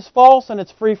of what is false, and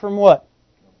it's free from what?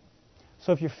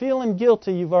 So if you're feeling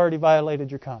guilty, you've already violated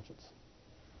your conscience.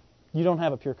 You don't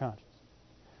have a pure conscience.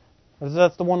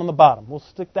 That's the one on the bottom. We'll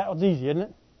stick that one's easy, isn't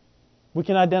it? We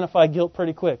can identify guilt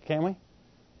pretty quick, can't we?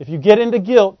 If you get into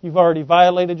guilt, you've already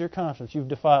violated your conscience. You've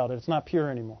defiled it. It's not pure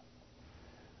anymore.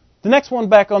 The next one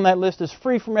back on that list is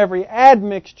free from every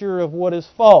admixture of what is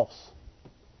false.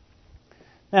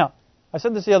 Now, I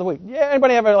said this the other week. Yeah,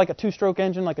 anybody have like a two-stroke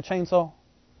engine, like a chainsaw?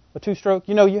 A two-stroke?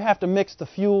 You know, you have to mix the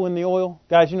fuel and the oil.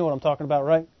 Guys, you know what I'm talking about,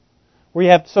 right? Where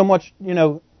you have so much,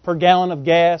 per gallon of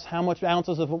gas, how much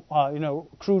ounces of,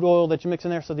 crude oil that you mix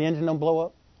in there so the engine don't blow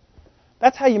up.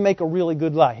 That's how you make a really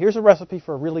good lie. Here's a recipe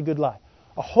for a really good lie.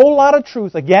 A whole lot of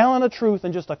truth, a gallon of truth,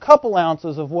 and just a couple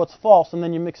ounces of what's false, and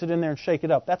then you mix it in there and shake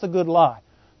it up. That's a good lie.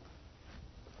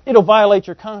 It'll violate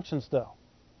your conscience, though.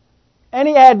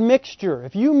 Any admixture,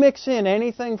 if you mix in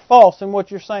anything false in what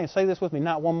you're saying, say this with me,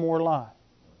 not one more lie.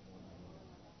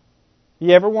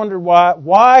 You ever wondered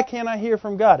why can't I hear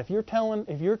from God? If you're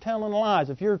telling lies,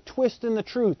 if you're twisting the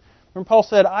truth. Remember Paul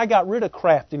said, I got rid of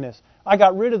craftiness. I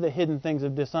got rid of the hidden things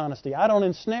of dishonesty. I don't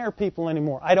ensnare people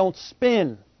anymore. I don't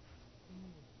spin.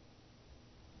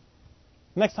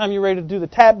 Next time you're ready to do the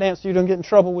tap dance so you don't get in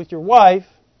trouble with your wife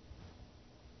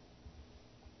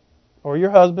or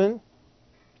your husband,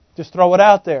 just throw it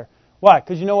out there. Why?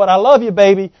 Because you know what? I love you,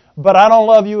 baby, but I don't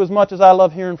love you as much as I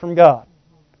love hearing from God.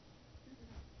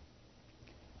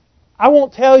 I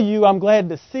won't tell you I'm glad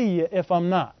to see you if I'm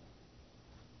not.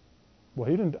 Well,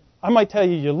 he didn't. I might tell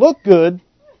you you look good.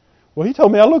 Well, he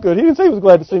told me I look good. He didn't say he was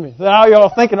glad to see me. So now you're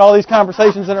all thinking all these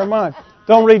conversations in our mind.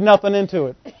 Don't read nothing into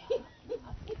it.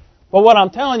 But what I'm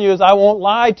telling you is I won't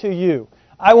lie to you.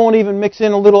 I won't even mix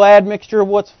in a little admixture of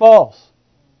what's false.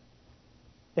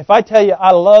 If I tell you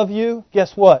I love you,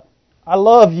 guess what? I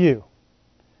love you.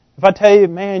 If I tell you,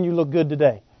 man, you look good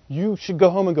today, you should go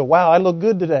home and go, wow, I look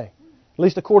good today. At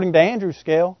least according to Andrew's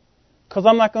scale. Because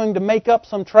I'm not going to make up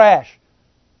some trash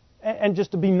and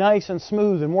just to be nice and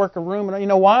smooth and work a room. And you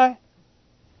know why?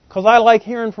 Because I like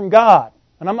hearing from God.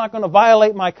 And I'm not going to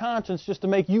violate my conscience just to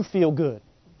make you feel good.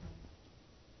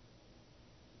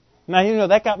 Now,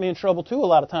 that got me in trouble too a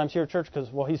lot of times here at church because,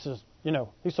 well, he's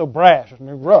so brash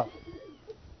and rough.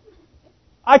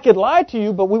 I could lie to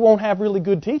you, but we won't have really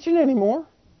good teaching anymore.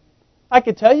 I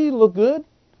could tell you look good,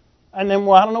 and then,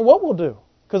 well, I don't know what we'll do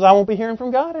because I won't be hearing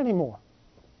from God anymore.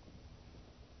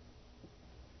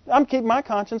 I'm keeping my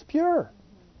conscience pure.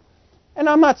 And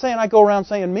I'm not saying I go around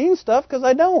saying mean stuff because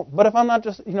I don't. But if I'm not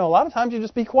just, a lot of times you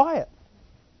just be quiet.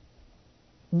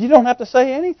 You don't have to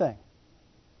say anything.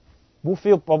 We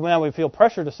feel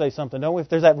pressure to say something, don't we? If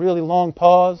there's that really long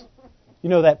pause,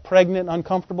 that pregnant,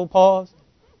 uncomfortable pause.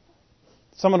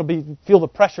 Someone will feel the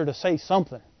pressure to say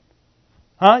something.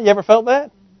 Huh? You ever felt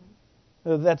that?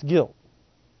 That's guilt.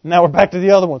 Now we're back to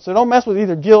the other one. So don't mess with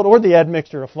either guilt or the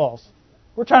admixture of false.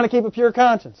 We're trying to keep a pure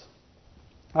conscience.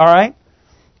 All right?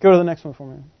 Go to the next one for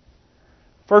me.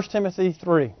 1 Timothy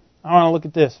 3. I want to look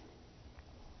at this.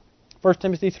 1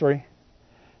 Timothy 3.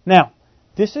 Now,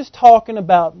 this is talking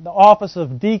about the office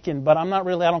of deacon, but I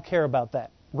don't care about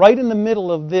that. Right in the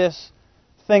middle of this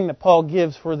thing that Paul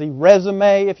gives for the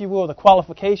resume, if you will, the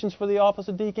qualifications for the office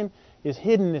of deacon, is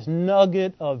hidden this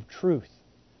nugget of truth.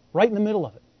 Right in the middle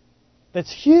of it.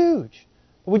 That's huge.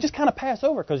 But we just kind of pass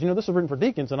over because, this is written for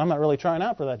deacons and I'm not really trying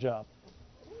out for that job.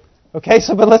 Okay,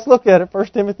 but let's look at it. 1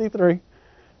 Timothy 3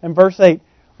 and verse 8.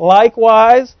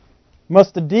 Likewise,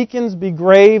 must the deacons be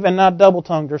grave and not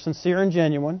double-tongued or sincere and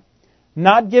genuine,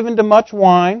 not given to much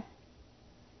wine,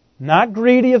 not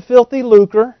greedy of filthy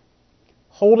lucre,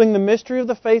 holding the mystery of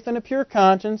the faith in a pure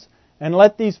conscience, and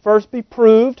let these first be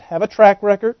proved, have a track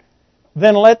record,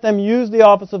 then let them use the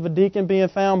office of a deacon being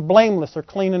found blameless or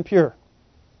clean and pure.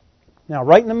 Now,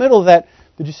 right in the middle of that,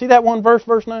 did you see that one verse,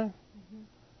 verse 9?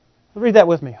 Mm-hmm. Read that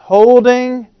with me.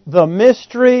 Holding the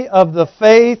mystery of the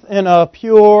faith in a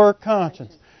pure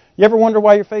conscience. You ever wonder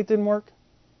why your faith didn't work?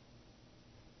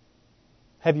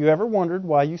 Have you ever wondered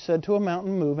why you said to a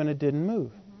mountain, move, and it didn't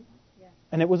move? Mm-hmm. Yeah.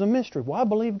 And it was a mystery. Well, I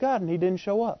believed God and He didn't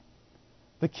show up.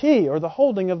 The key or the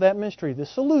holding of that mystery, the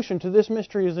solution to this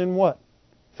mystery is in what?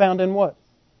 Found in what?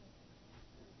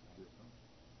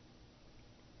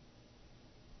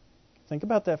 Think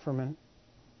about that for a minute.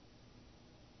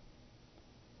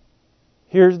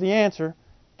 Here's the answer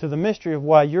to the mystery of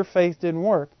why your faith didn't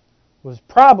work. Was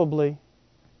probably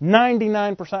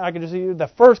 99%. I can just see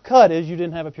the first cut is you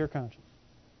didn't have a pure conscience.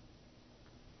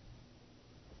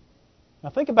 Now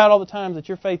think about all the times that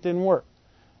your faith didn't work.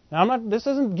 Now this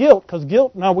isn't guilt, because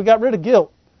guilt, no, we got rid of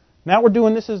guilt. Now we're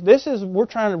doing we're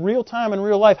trying to real time in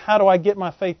real life, how do I get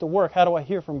my faith to work? How do I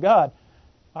hear from God?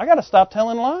 I got to stop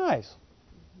telling lies.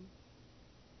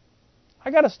 I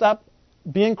got to stop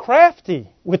being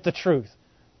crafty with the truth.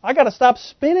 I got to stop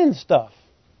spinning stuff.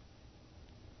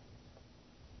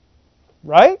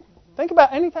 Right? Think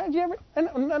about any time you ever...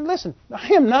 And listen, I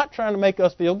am not trying to make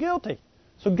us feel guilty.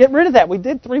 So get rid of that. We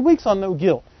did 3 weeks on no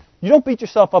guilt. You don't beat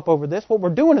yourself up over this. What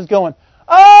we're doing is going,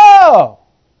 oh!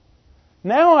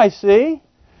 Now I see.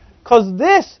 Because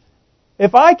this,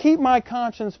 if I keep my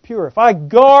conscience pure, if I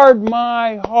guard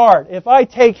my heart, if I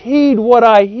take heed what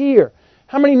I hear,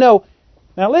 how many know...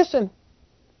 Now listen,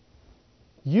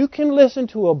 you can listen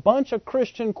to a bunch of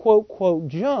Christian quote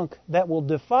junk that will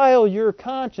defile your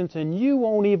conscience and you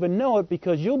won't even know it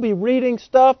because you'll be reading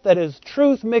stuff that is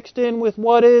truth mixed in with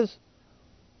what is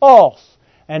false.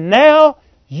 And now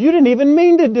you didn't even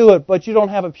mean to do it, but you don't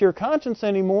have a pure conscience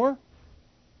anymore.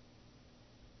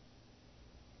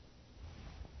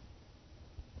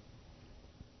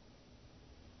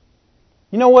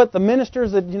 You know what? The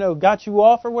ministers that, got you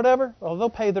off or whatever, well, they'll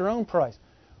pay their own price.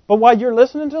 But while you're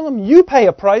listening to them, you pay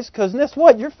a price because guess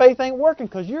what? Your faith ain't working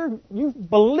because you've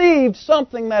believed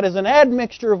something that is an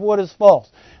admixture of what is false.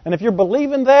 And if you're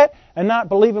believing that and not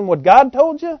believing what God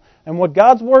told you and what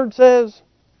God's Word says,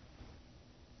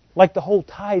 like the whole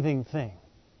tithing thing.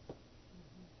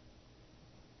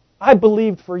 I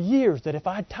believed for years that if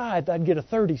I tithed, I'd get a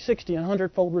 30, 60, and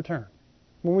 100-fold return.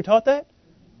 When we taught that,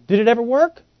 did it ever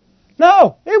work?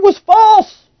 No, it was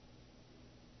false.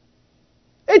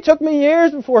 It took me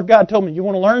years before God told me, you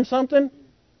want to learn something?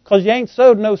 Because you ain't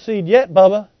sowed no seed yet,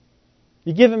 Bubba.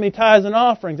 You're giving me tithes and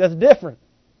offerings. That's different.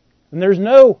 And there's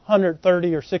no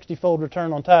 130 or 60-fold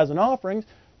return on tithes and offerings.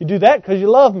 You do that because you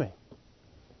love me.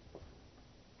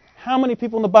 How many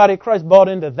people in the body of Christ bought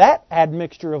into that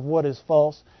admixture of what is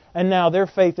false, and now their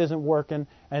faith isn't working,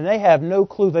 and they have no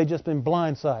clue, they've just been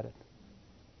blindsided?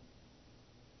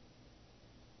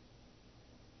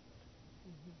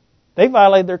 They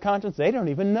violated their conscience. They don't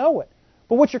even know it.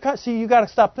 But what's your conscience? See, you got to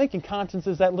stop thinking conscience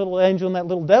is that little angel and that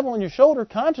little devil on your shoulder.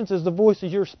 Conscience is the voice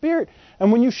of your spirit.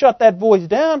 And when you shut that voice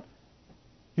down,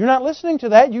 you're not listening to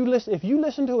that. If you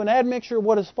listen to an admixture of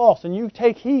what is false and you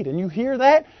take heed and you hear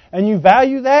that and you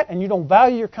value that and you don't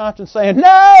value your conscience saying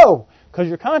no, because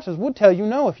your conscience would tell you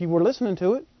no if you were listening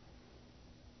to it.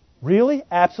 Really?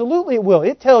 Absolutely it will.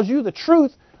 It tells you the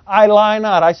truth. I lie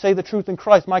not. I say the truth in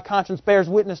Christ. My conscience bears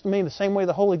witness to me the same way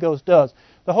the Holy Ghost does.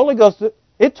 The Holy Ghost,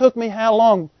 it took me how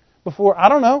long before? I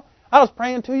don't know. I was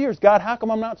praying 2 years. God, how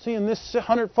come I'm not seeing this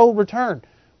 100-fold return?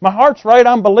 My heart's right.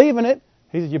 I'm believing it.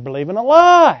 He said, you're believing a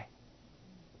lie.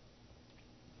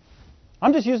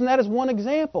 I'm just using that as one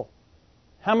example.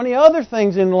 How many other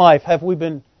things in life have we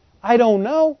been? I don't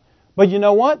know. But you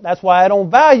know what? That's why I don't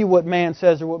value what man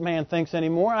says or what man thinks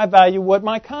anymore. I value what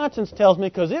my conscience tells me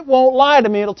because it won't lie to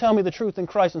me. It'll tell me the truth in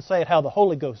Christ and say it how the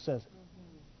Holy Ghost says it.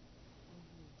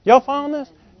 Y'all following this?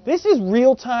 This is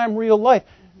real time, real life.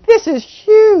 This is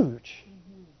huge.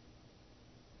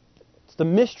 It's the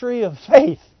mystery of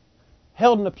faith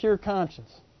held in a pure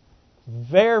conscience.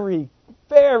 Very,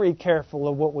 very careful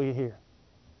of what we hear.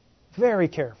 Very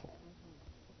careful.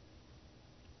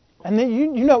 And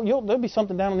then there'll be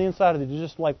something down on the inside of you that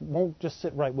just won't just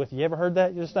sit right with you. You ever heard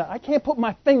that? I can't put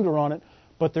my finger on it,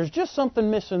 but there's just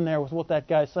something missing there with what that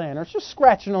guy's saying. Or it's just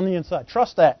scratching on the inside.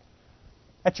 Trust that.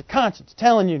 That's your conscience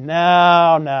telling you,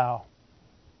 no,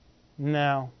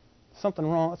 something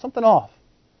wrong, something off.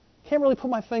 Can't really put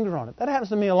my finger on it. That happens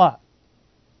to me a lot.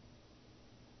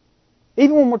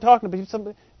 Even when we're talking to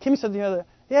somebody, Kimmy said the other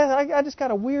day, I just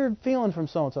got a weird feeling from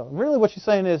so-and-so. Really what she's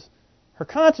saying is, her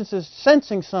conscience is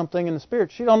sensing something in the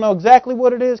spirit. She don't know exactly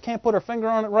what it is, can't put her finger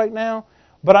on it right now,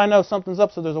 but I know something's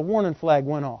up, so there's a warning flag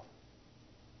went off.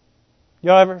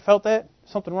 Y'all ever felt that?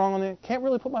 Something wrong on it? Can't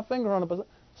really put my finger on it, but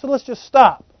so let's just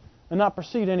stop and not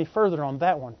proceed any further on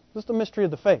that one. This is the mystery of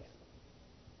the faith.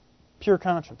 Pure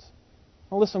conscience.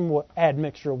 Now listen to what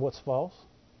admixture of what's false.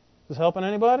 Is this helping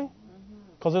anybody?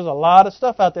 Because there's a lot of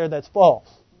stuff out there that's false.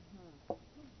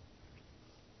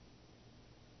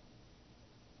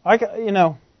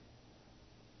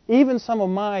 Even some of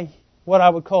my, what I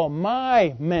would call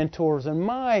my mentors and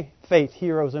my faith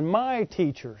heroes and my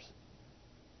teachers,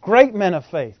 great men of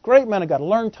faith, great men of God,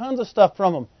 learned tons of stuff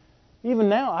from them. Even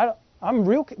now,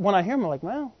 when I hear them, I'm like,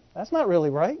 well, that's not really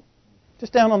right.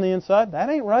 Just down on the inside. That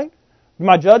ain't right. Am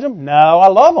I judge them? No, I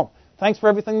love them. Thanks for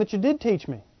everything that you did teach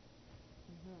me.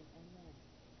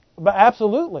 But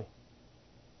absolutely.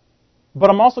 But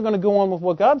I'm also going to go on with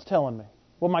what God's telling me,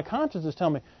 what my conscience is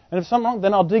telling me. And if something wrong,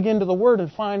 then I'll dig into the Word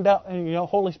and find out, and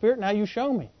Holy Spirit, now you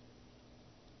show me.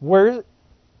 Where is it?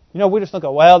 We just don't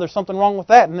go, well, there's something wrong with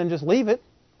that, and then just leave it.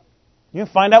 You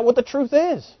find out what the truth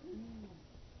is.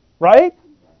 Right?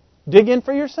 Dig in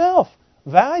for yourself.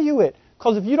 Value it.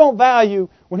 Because if you don't value,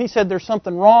 when He said there's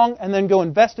something wrong, and then go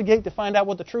investigate to find out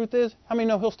what the truth is, how many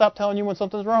know He'll stop telling you when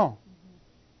something's wrong?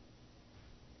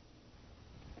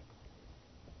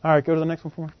 All right, go to the next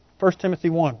one for me. 1 Timothy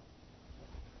 1.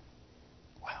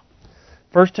 Wow.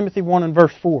 1 Timothy 1 and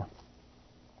verse 4.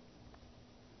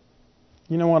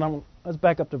 You know what? Let's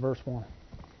back up to verse 1.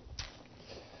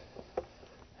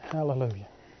 Hallelujah.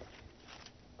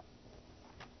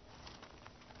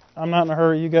 I'm not in a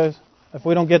hurry, you guys. If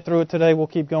we don't get through it today, we'll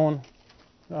keep going.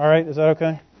 All right, is that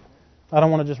okay? I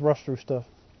don't want to just rush through stuff.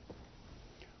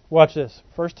 Watch this.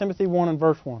 1 Timothy 1 and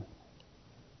verse 1.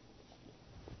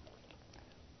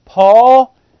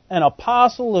 Paul, an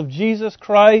apostle of Jesus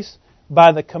Christ,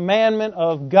 by the commandment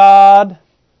of God,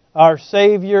 our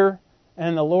Savior,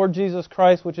 and the Lord Jesus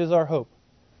Christ, which is our hope.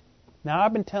 Now,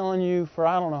 I've been telling you for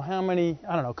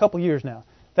a couple years now,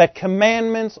 that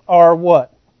commandments are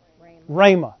what?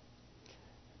 Rhema.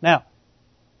 Now,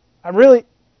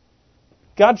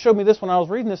 God showed me this when I was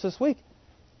reading this week.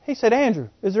 He said, Andrew,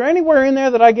 is there anywhere in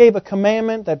there that I gave a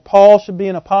commandment that Paul should be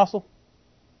an apostle?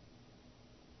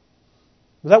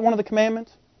 Was that one of the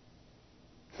commandments?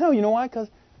 No, you know why? Because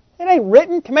it ain't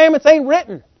written. Commandments ain't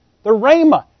written. They're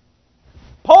rhema.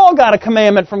 Paul got a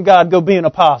commandment from God, go be an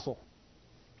apostle.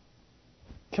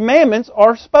 Commandments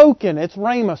are spoken. It's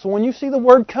rhema. So when you see the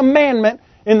word commandment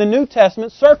in the New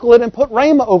Testament, circle it and put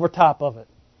rhema over top of it.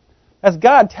 That's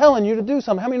God telling you to do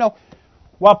something. How many know,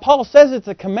 while Paul says it's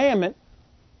a commandment,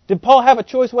 did Paul have a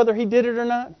choice whether he did it or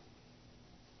not?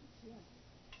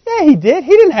 Yeah, he did.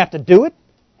 He didn't have to do it.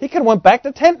 He could have went back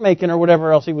to tent making or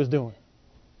whatever else he was doing.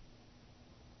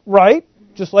 Right?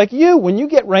 Just like you. When you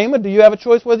get rhema, do you have a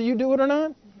choice whether you do it or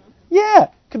not? Yeah.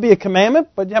 Could be a commandment,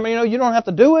 but how many know you don't have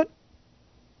to do it?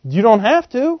 You don't have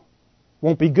to.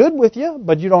 Won't be good with you,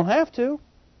 but you don't have to.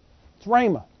 It's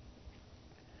rhema.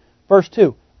 Verse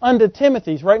 2. Unto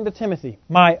Timothy, he's writing to Timothy,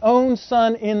 my own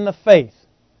son in the faith.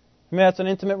 I mean, that's an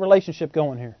intimate relationship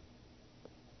going here.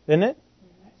 Isn't it?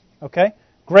 Okay.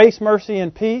 Grace, mercy,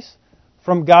 and peace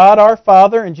from God our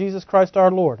Father and Jesus Christ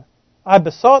our Lord. I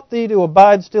besought thee to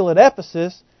abide still at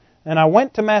Ephesus, and I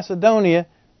went to Macedonia,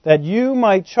 that you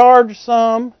might charge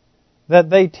some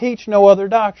that they teach no other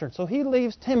doctrine. So he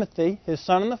leaves Timothy, his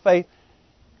son in the faith,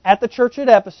 at the church at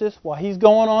Ephesus while he's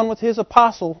going on with his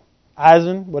apostle,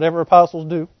 Eisen, whatever apostles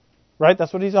do. Right?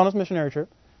 That's what he's on his missionary trip.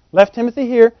 Left Timothy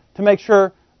here to make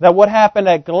sure that what happened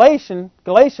at Galatia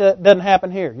doesn't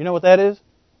happen here. You know what that is?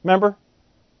 Remember?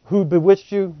 Who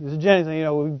bewitched you? This is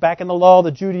Genesis, back in the law,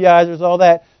 the Judaizers, all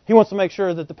that. He wants to make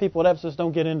sure that the people at Ephesus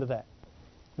don't get into that.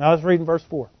 Now let's read in verse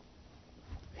 4.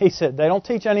 He said, they don't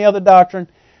teach any other doctrine,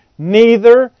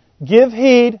 neither give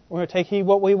heed. We're going to take heed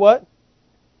what we what?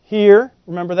 Hear.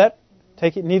 Remember that?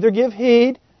 Take it. Neither give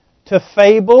heed to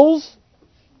fables,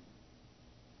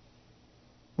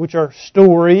 which are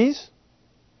stories,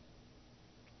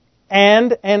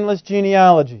 and endless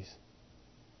genealogies.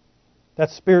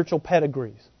 That's spiritual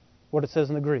pedigrees, what it says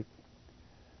in the Greek.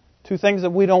 Two things that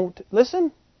we don't...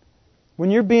 Listen, when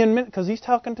you're being... Because he's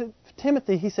talking to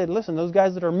Timothy, he said, listen, those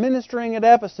guys that are ministering at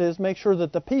Ephesus, make sure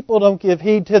that the people don't give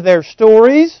heed to their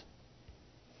stories.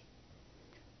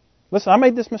 Listen, I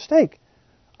made this mistake.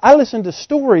 I listened to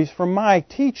stories from my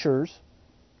teachers,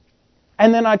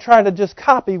 and then I try to just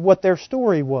copy what their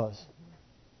story was.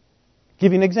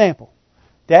 Give you an example.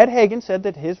 Dad Hagin said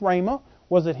that his rhema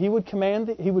was that he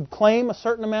would claim a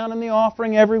certain amount in the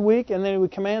offering every week, and then he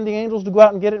would command the angels to go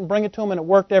out and get it and bring it to him, and it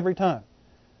worked every time.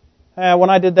 When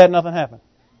I did that, nothing happened.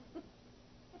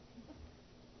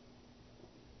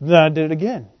 Then I did it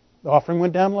again. The offering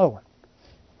went down lower.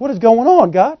 What is going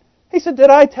on, God? He said, did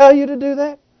I tell you to do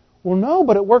that? Well, no,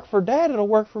 but it worked for Dad. It'll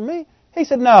work for me. He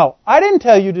said, no, I didn't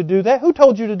tell you to do that. Who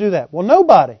told you to do that? Well,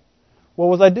 nobody. What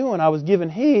was I doing? I was giving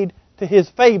heed to his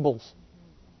fables.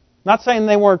 Not saying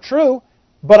they weren't true,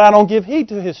 but I don't give heed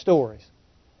to his stories.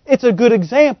 It's a good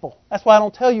example. That's why I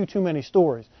don't tell you too many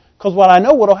stories. Because what I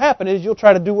know what will happen is you'll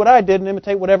try to do what I did and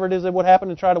imitate whatever it is that would happen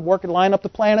and try to work and line up the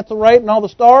planets right and all the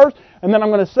stars. And then I'm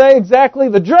going to say exactly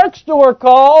the jerk store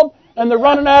called and they're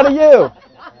running out of you.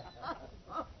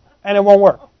 And it won't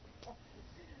work.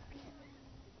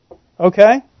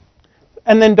 Okay?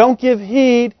 And then don't give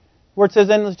heed where it says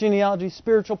endless genealogy,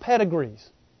 spiritual pedigrees.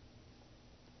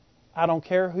 I don't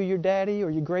care who your daddy or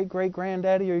your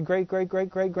great-great-granddaddy or your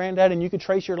great-great-great-great-granddaddy, and you could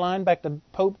trace your line back to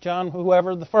Pope John,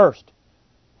 whoever, the first.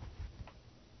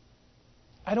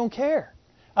 I don't care.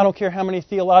 I don't care how many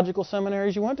theological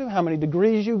seminaries you went to, how many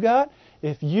degrees you got.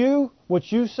 If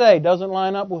what you say doesn't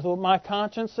line up with what my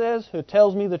conscience says, who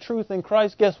tells me the truth in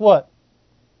Christ, guess what?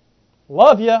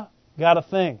 Love ya, got a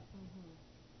thing.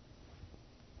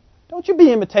 Don't you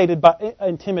be intimidated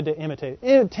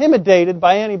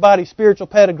by anybody's spiritual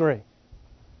pedigree.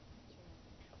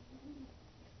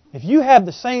 If you have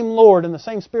the same Lord and the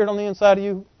same Spirit on the inside of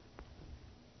you,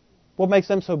 what makes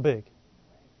them so big?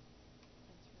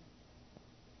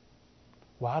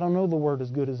 Well, I don't know the Word as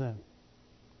good as them.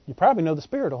 You probably know the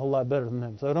Spirit a whole lot better than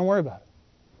them, so don't worry about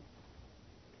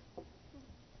it.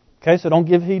 Okay, so don't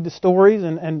give heed to stories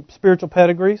and spiritual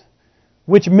pedigrees,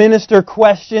 which minister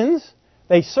questions.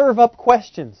 They serve up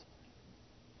questions.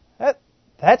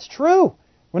 That's true.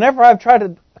 Whenever I've tried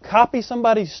to copy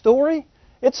somebody's story,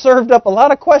 it served up a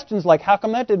lot of questions like, how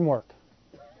come that didn't work?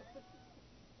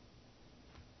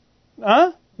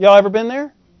 Huh? Y'all ever been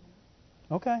there?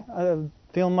 Okay. I'm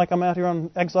feeling like I'm out here on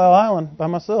Exile Island by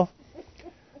myself.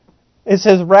 It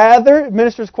says, it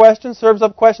ministers questions, serves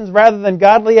up questions, rather than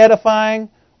godly edifying,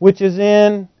 which is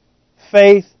in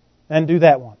faith, and do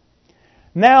that one.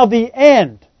 Now the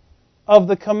end of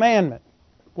the commandment.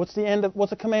 What's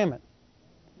a commandment?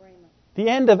 Rhema. The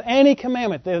end of any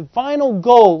commandment. The final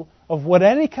goal of what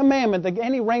any commandment,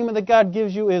 any rhema that God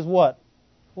gives you is what?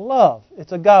 Love.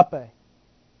 It's agape.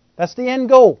 That's the end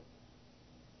goal.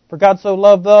 For God so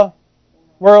loved the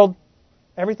world.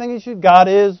 Everything is you. God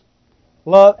is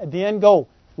love. At the end goal,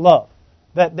 love.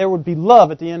 That there would be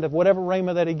love at the end of whatever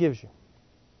rhema that He gives you.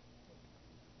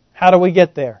 How do we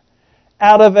get there?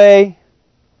 Out of a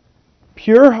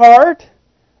pure heart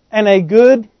and a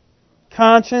good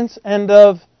conscience and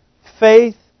of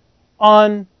faith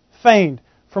unfeigned,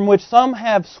 from which some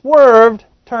have swerved,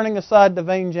 turning aside to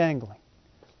vain jangling.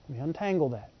 Let me untangle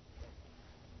that.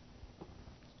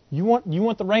 You want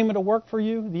the rhema to work for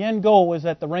you? The end goal is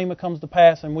that the rhema comes to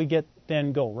pass and we get the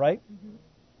end goal, right?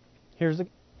 Mm-hmm.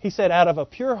 He said, out of a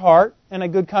pure heart and a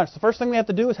good conscience. The first thing we have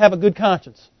to do is have a good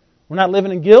conscience. We're not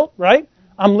living in guilt, right?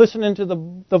 I'm listening to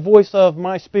the voice of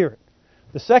my spirit.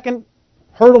 The second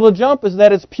hurdle to jump is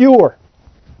that it's pure.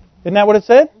 Isn't that what it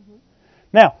said? Mm-hmm.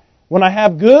 Now, when I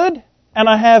have good and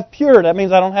I have pure, that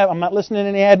means I'm not listening to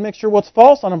any admixture what's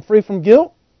false, and I'm free from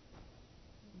guilt.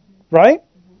 Mm-hmm. Right?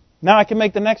 Mm-hmm. Now I can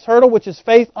make the next hurdle, which is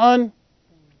faith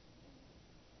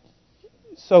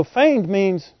So feigned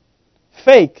means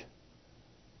fake,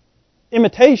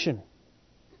 imitation.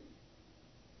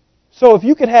 So if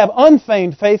you could have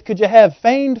unfeigned faith, could you have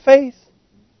feigned faith?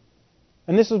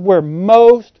 And this is where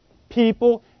most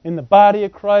people in the body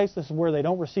of Christ, this is where they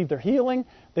don't receive their healing,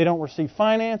 they don't receive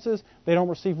finances, they don't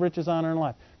receive riches, honor, and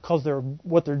life. Because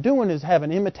what they're doing is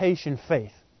having imitation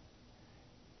faith.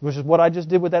 Which is what I just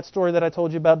did with that story that I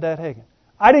told you about Dad Hagin.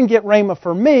 I didn't get rhema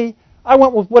for me. I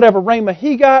went with whatever rhema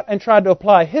he got and tried to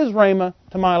apply his rhema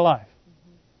to my life.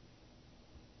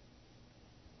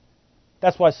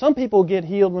 That's why some people get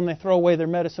healed when they throw away their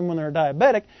medicine when they're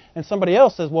diabetic, and somebody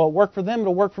else says, well, it worked for them,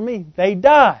 it'll work for me. They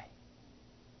die.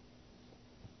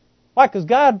 Why? Because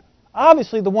God,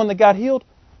 obviously the one that got healed,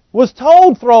 was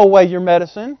told throw away your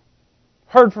medicine,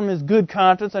 heard from his good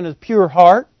conscience and his pure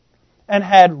heart, and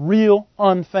had real,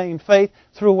 unfeigned faith,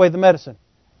 threw away the medicine.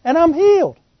 And I'm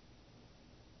healed.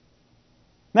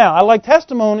 Now, I like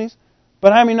testimonies,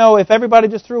 but how many know if everybody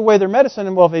just threw away their medicine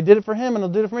and, well, if they did it for him and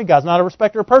they'll do it for me, God's not a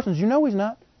respecter of persons. You know He's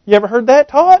not. You ever heard that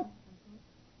taught?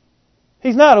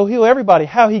 He's not. He'll heal everybody.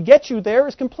 How He gets you there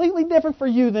is completely different for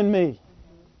you than me.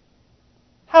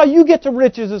 How you get to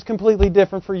riches is completely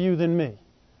different for you than me.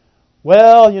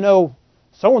 Well,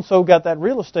 so-and-so got that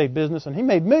real estate business and he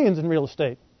made millions in real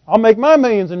estate. I'll make my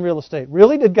millions in real estate.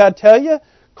 Really? Did God tell you?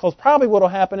 Because probably what will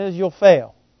happen is you'll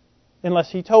fail.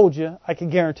 Unless He told you, I can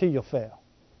guarantee you'll fail.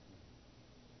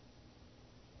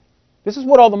 This is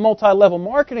what all the multi-level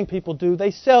marketing people do.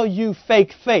 They sell you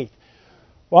fake faith.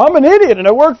 Well, I'm an idiot and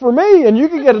it worked for me, and you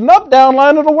can get an up-down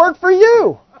line, it'll work for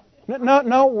you. No,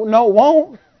 it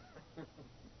won't.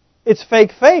 It's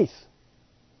fake faith.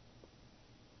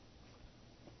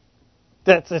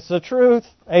 It's the truth.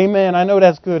 Amen. I know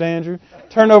that's good, Andrew.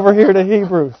 Turn over here to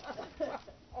Hebrews.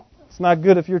 It's not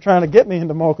good if you're trying to get me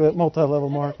into multi-level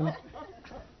marketing.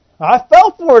 I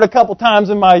fell for it a couple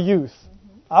times in my youth.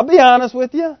 I'll be honest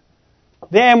with you.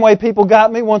 The Amway people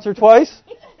got me once or twice.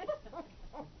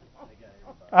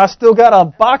 I still got a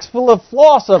box full of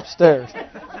floss upstairs.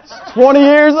 It's 20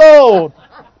 years old.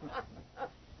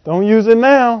 Don't use it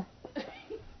now.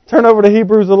 Turn over to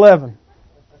Hebrews 11.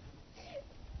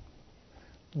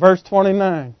 Verse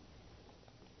 29.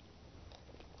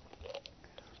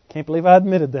 Can't believe I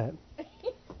admitted that.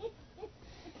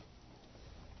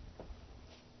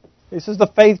 This is the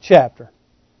faith chapter.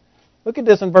 Look at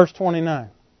this in verse 29.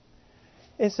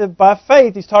 It said, by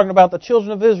faith, he's talking about the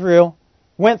children of Israel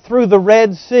went through the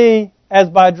Red Sea as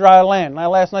by dry land. Now,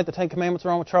 last night, the Ten Commandments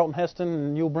were on with Charlton Heston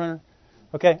and Yul Brynner.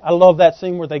 Okay, I love that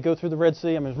scene where they go through the Red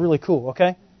Sea. I mean, it's really cool,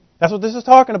 okay? That's what this is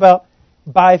talking about.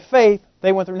 By faith,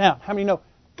 they went through. Now, how many know?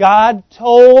 God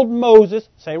told Moses,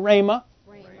 say Rhema,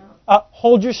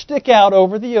 hold your stick out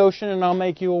over the ocean and I'll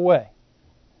make you a way.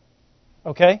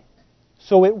 Okay?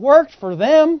 So it worked for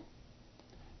them.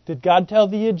 Did God tell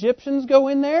the Egyptians go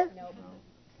in there? No.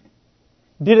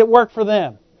 Did it work for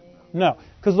them? No.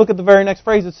 Because look at the very next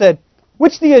phrase. It said,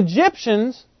 which the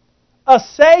Egyptians,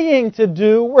 essaying to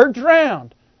do, were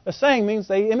drowned. Essaying means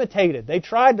they imitated. They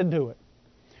tried to do it.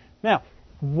 Now,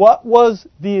 what was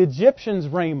the Egyptians'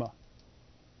 rhema?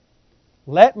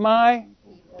 Let my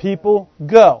people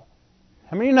go.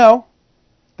 How many know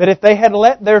that if they had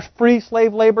let their free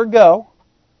slave labor go,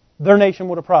 their nation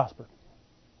would have prospered?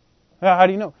 How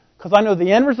do you know? Because I know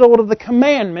the end result of the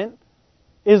commandment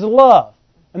is love.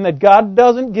 And that God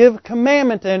doesn't give a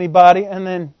commandment to anybody and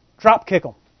then drop kick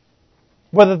them.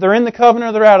 Whether they're in the covenant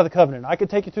or they're out of the covenant. I could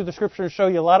take you through the Scripture and show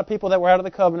you a lot of people that were out of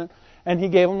the covenant and He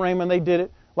gave them rhema and they did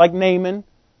it. Like Naaman,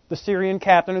 the Syrian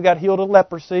captain who got healed of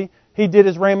leprosy. He did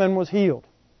his rhema and was healed.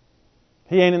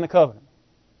 He ain't in the covenant.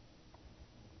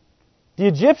 The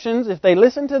Egyptians, if they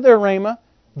listened to their rhema,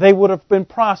 they would have been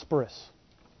prosperous.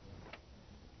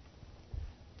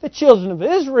 The children of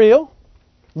Israel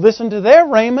listened to their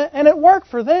rhema and it worked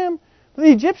for them.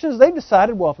 The Egyptians, they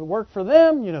decided, well, if it worked for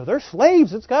them, they're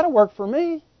slaves, it's got to work for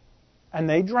me. And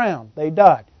they drowned. They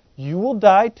died. You will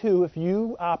die too if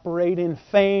you operate in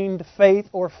feigned faith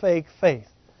or fake faith.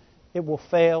 It will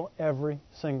fail every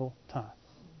single time.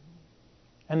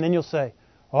 And then you'll say,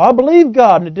 oh, I believed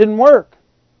God and it didn't work.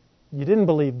 You didn't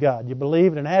believe God. You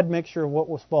believed an admixture of what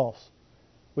was false,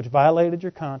 which violated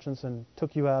your conscience and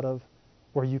took you out of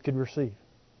where you could receive.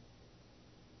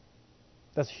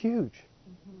 That's huge.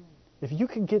 If you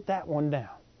could get that one down,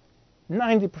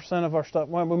 90% of our stuff,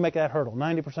 well, we make that hurdle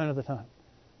 90% of the time.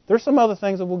 There's some other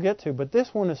things that we'll get to, but this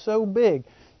one is so big.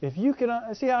 If you could,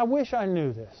 see, I wish I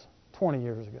knew this 20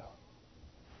 years ago.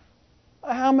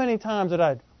 How many times did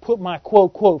I put my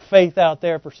quote faith out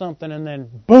there for something and then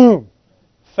boom,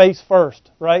 face first,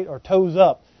 right? Or toes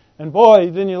up. And boy,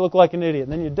 then you look like an idiot.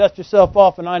 And then you dust yourself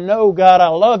off and I know, God, I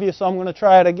love you, so I'm going to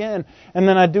try it again. And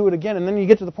then I do it again. And then you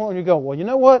get to the point where you go, well, you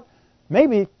know what?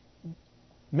 Maybe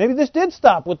this did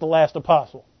stop with the last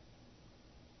apostle.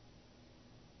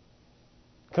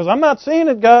 Because I'm not seeing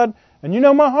it, God. And you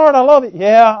know my heart, I love it.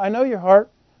 Yeah, I know your heart.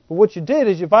 But what you did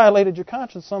is you violated your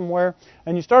conscience somewhere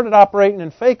and you started operating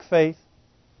in fake faith.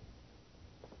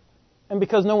 And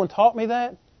because no one taught me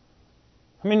that,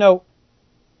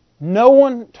 no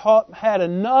one had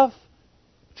enough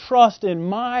trust in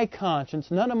my conscience.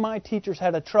 None of my teachers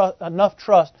had enough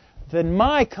trust than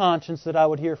my conscience that I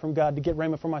would hear from God to get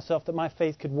rhema for myself, that my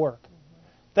faith could work.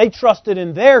 They trusted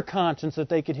in their conscience that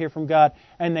they could hear from God,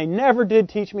 and they never did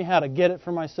teach me how to get it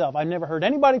for myself. I never heard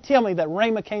anybody tell me that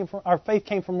our faith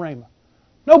came from rhema.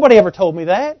 Nobody ever told me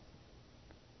that.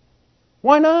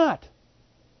 Why not?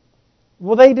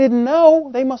 Well, they didn't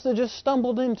know. They must have just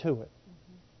stumbled into it.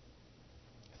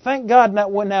 Thank God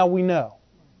now we know.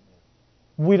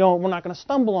 We're not going to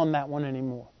stumble on that one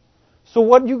anymore. So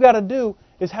what you got to do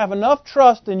is have enough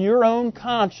trust in your own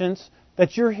conscience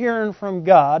that you're hearing from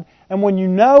God. And when you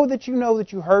know that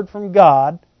you heard from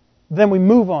God, then we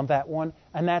move on that one.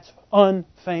 And that's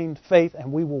unfeigned faith.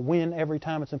 And we will win every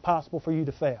time. It's impossible for you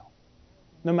to fail.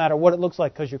 No matter what it looks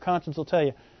like. Because your conscience will tell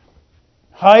you,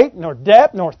 height, nor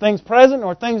depth, nor things present,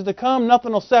 nor things to come.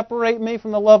 Nothing will separate me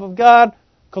from the love of God.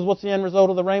 Because what's the end result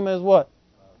of the rhema is what?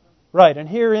 Right, and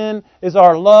herein is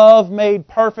our love made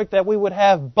perfect, that we would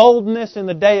have boldness in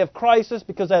the day of crisis,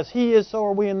 because as He is, so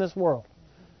are we in this world.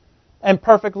 And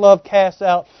perfect love casts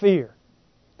out fear,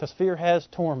 because fear has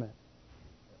torment.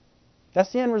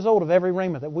 That's the end result of every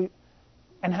rhema.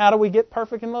 And how do we get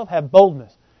perfect in love? Have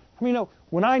boldness.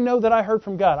 When I know that I heard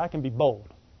from God, I can be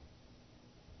bold.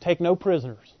 Take no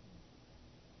prisoners.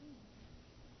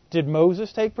 Did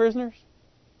Moses take prisoners?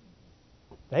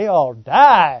 They all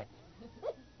died.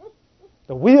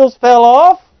 The wheels fell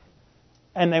off,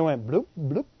 and they went bloop,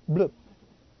 bloop, bloop.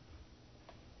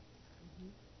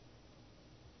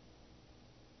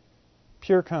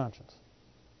 Pure conscience.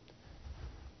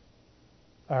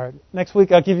 All right, next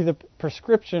week I'll give you the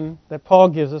prescription that Paul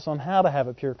gives us on how to have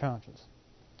a pure conscience.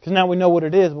 Because now we know what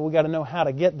it is, but we've got to know how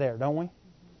to get there, don't we?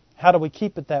 How do we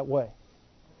keep it that way?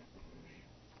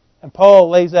 And Paul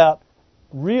lays out,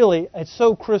 really, it's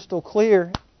so crystal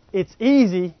clear. It's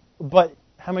easy, but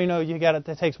how many know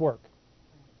it takes work?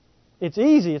 It's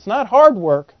easy. It's not hard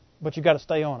work, but you got to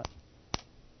stay on it.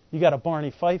 You got to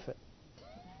Barney Fife it.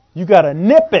 You got to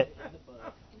nip it.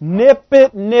 Nip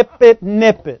it, nip it,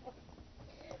 nip it.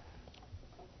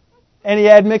 Any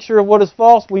admixture of what is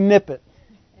false, we nip it.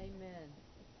 Amen.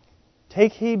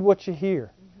 Take heed what you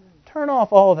hear. Turn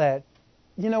off all that.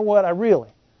 You know what?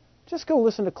 Just go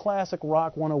listen to classic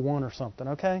rock 101 or something,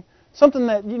 okay? Something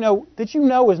that you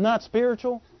know is not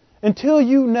spiritual. Until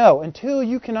you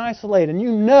can isolate and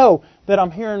you know that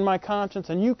I'm hearing my conscience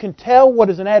and you can tell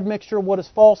what is an admixture, what is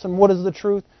false, and what is the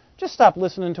truth, just stop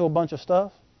listening to a bunch of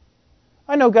stuff.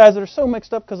 I know guys that are so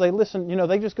mixed up because they listen,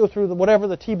 they just go through whatever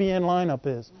the TBN lineup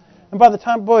is. And by the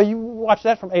time, you watch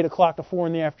that from 8 o'clock to 4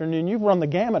 in the afternoon, you've run the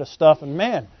gamut of stuff, and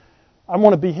man, I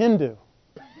want to be Hindu.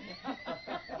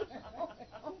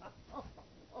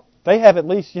 They have at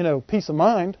least, peace of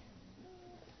mind.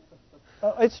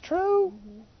 It's true.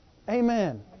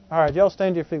 Amen. All right, y'all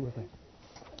stand to your feet with me.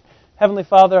 Heavenly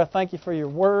Father, I thank you for your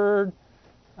word.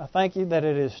 I thank you that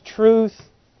it is truth.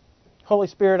 Holy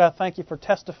Spirit, I thank you for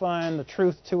testifying the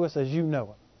truth to us as you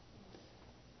know it.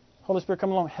 Holy Spirit,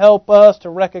 come along. Help us to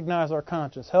recognize our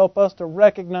conscience. Help us to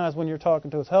recognize when you're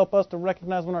talking to us. Help us to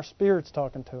recognize when our Spirit's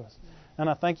talking to us. And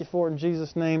I thank you for it in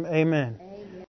Jesus' name. Amen.